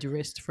Eniola the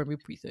rest from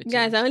April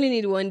Guys, 13th. I only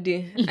need one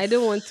day. I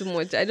don't want too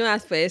much. I don't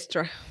ask for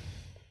extra.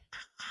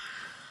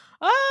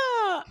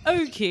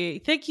 Okay.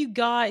 Thank you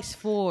guys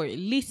for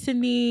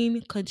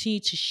listening. Continue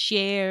to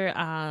share,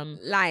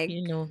 Like,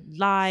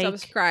 like,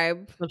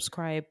 subscribe,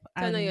 subscribe,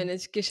 turn on your and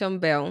notification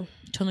bell.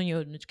 turn on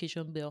your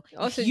notification bell. If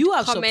Also, you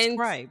have comment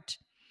subscribed,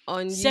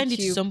 on send it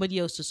to YouTube. somebody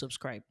else to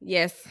subscribe.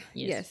 Yes,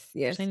 Yes. yes,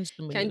 yes. Send it to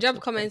somebody Can else to drop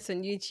subscribe. comments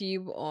on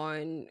YouTube,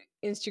 on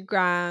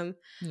Instagram.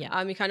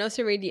 Yeah. You can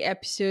also rate the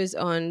episodes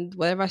on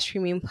whatever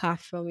streaming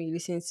platform you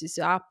listen to.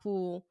 So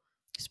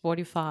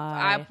Spotify,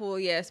 Apple,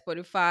 yeah,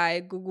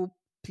 Spotify, Google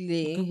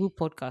Play, Google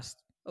Podcast.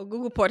 or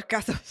Google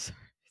Podcast. I'm sorry.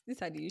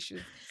 These are the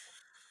issues.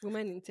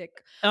 Women in tech.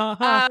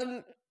 Uh-huh.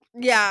 Um,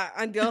 yeah,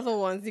 and the other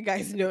ones you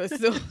guys know.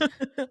 So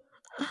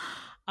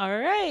All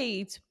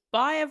right.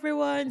 Bye,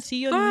 everyone. See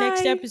you on the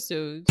next bye.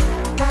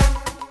 episode.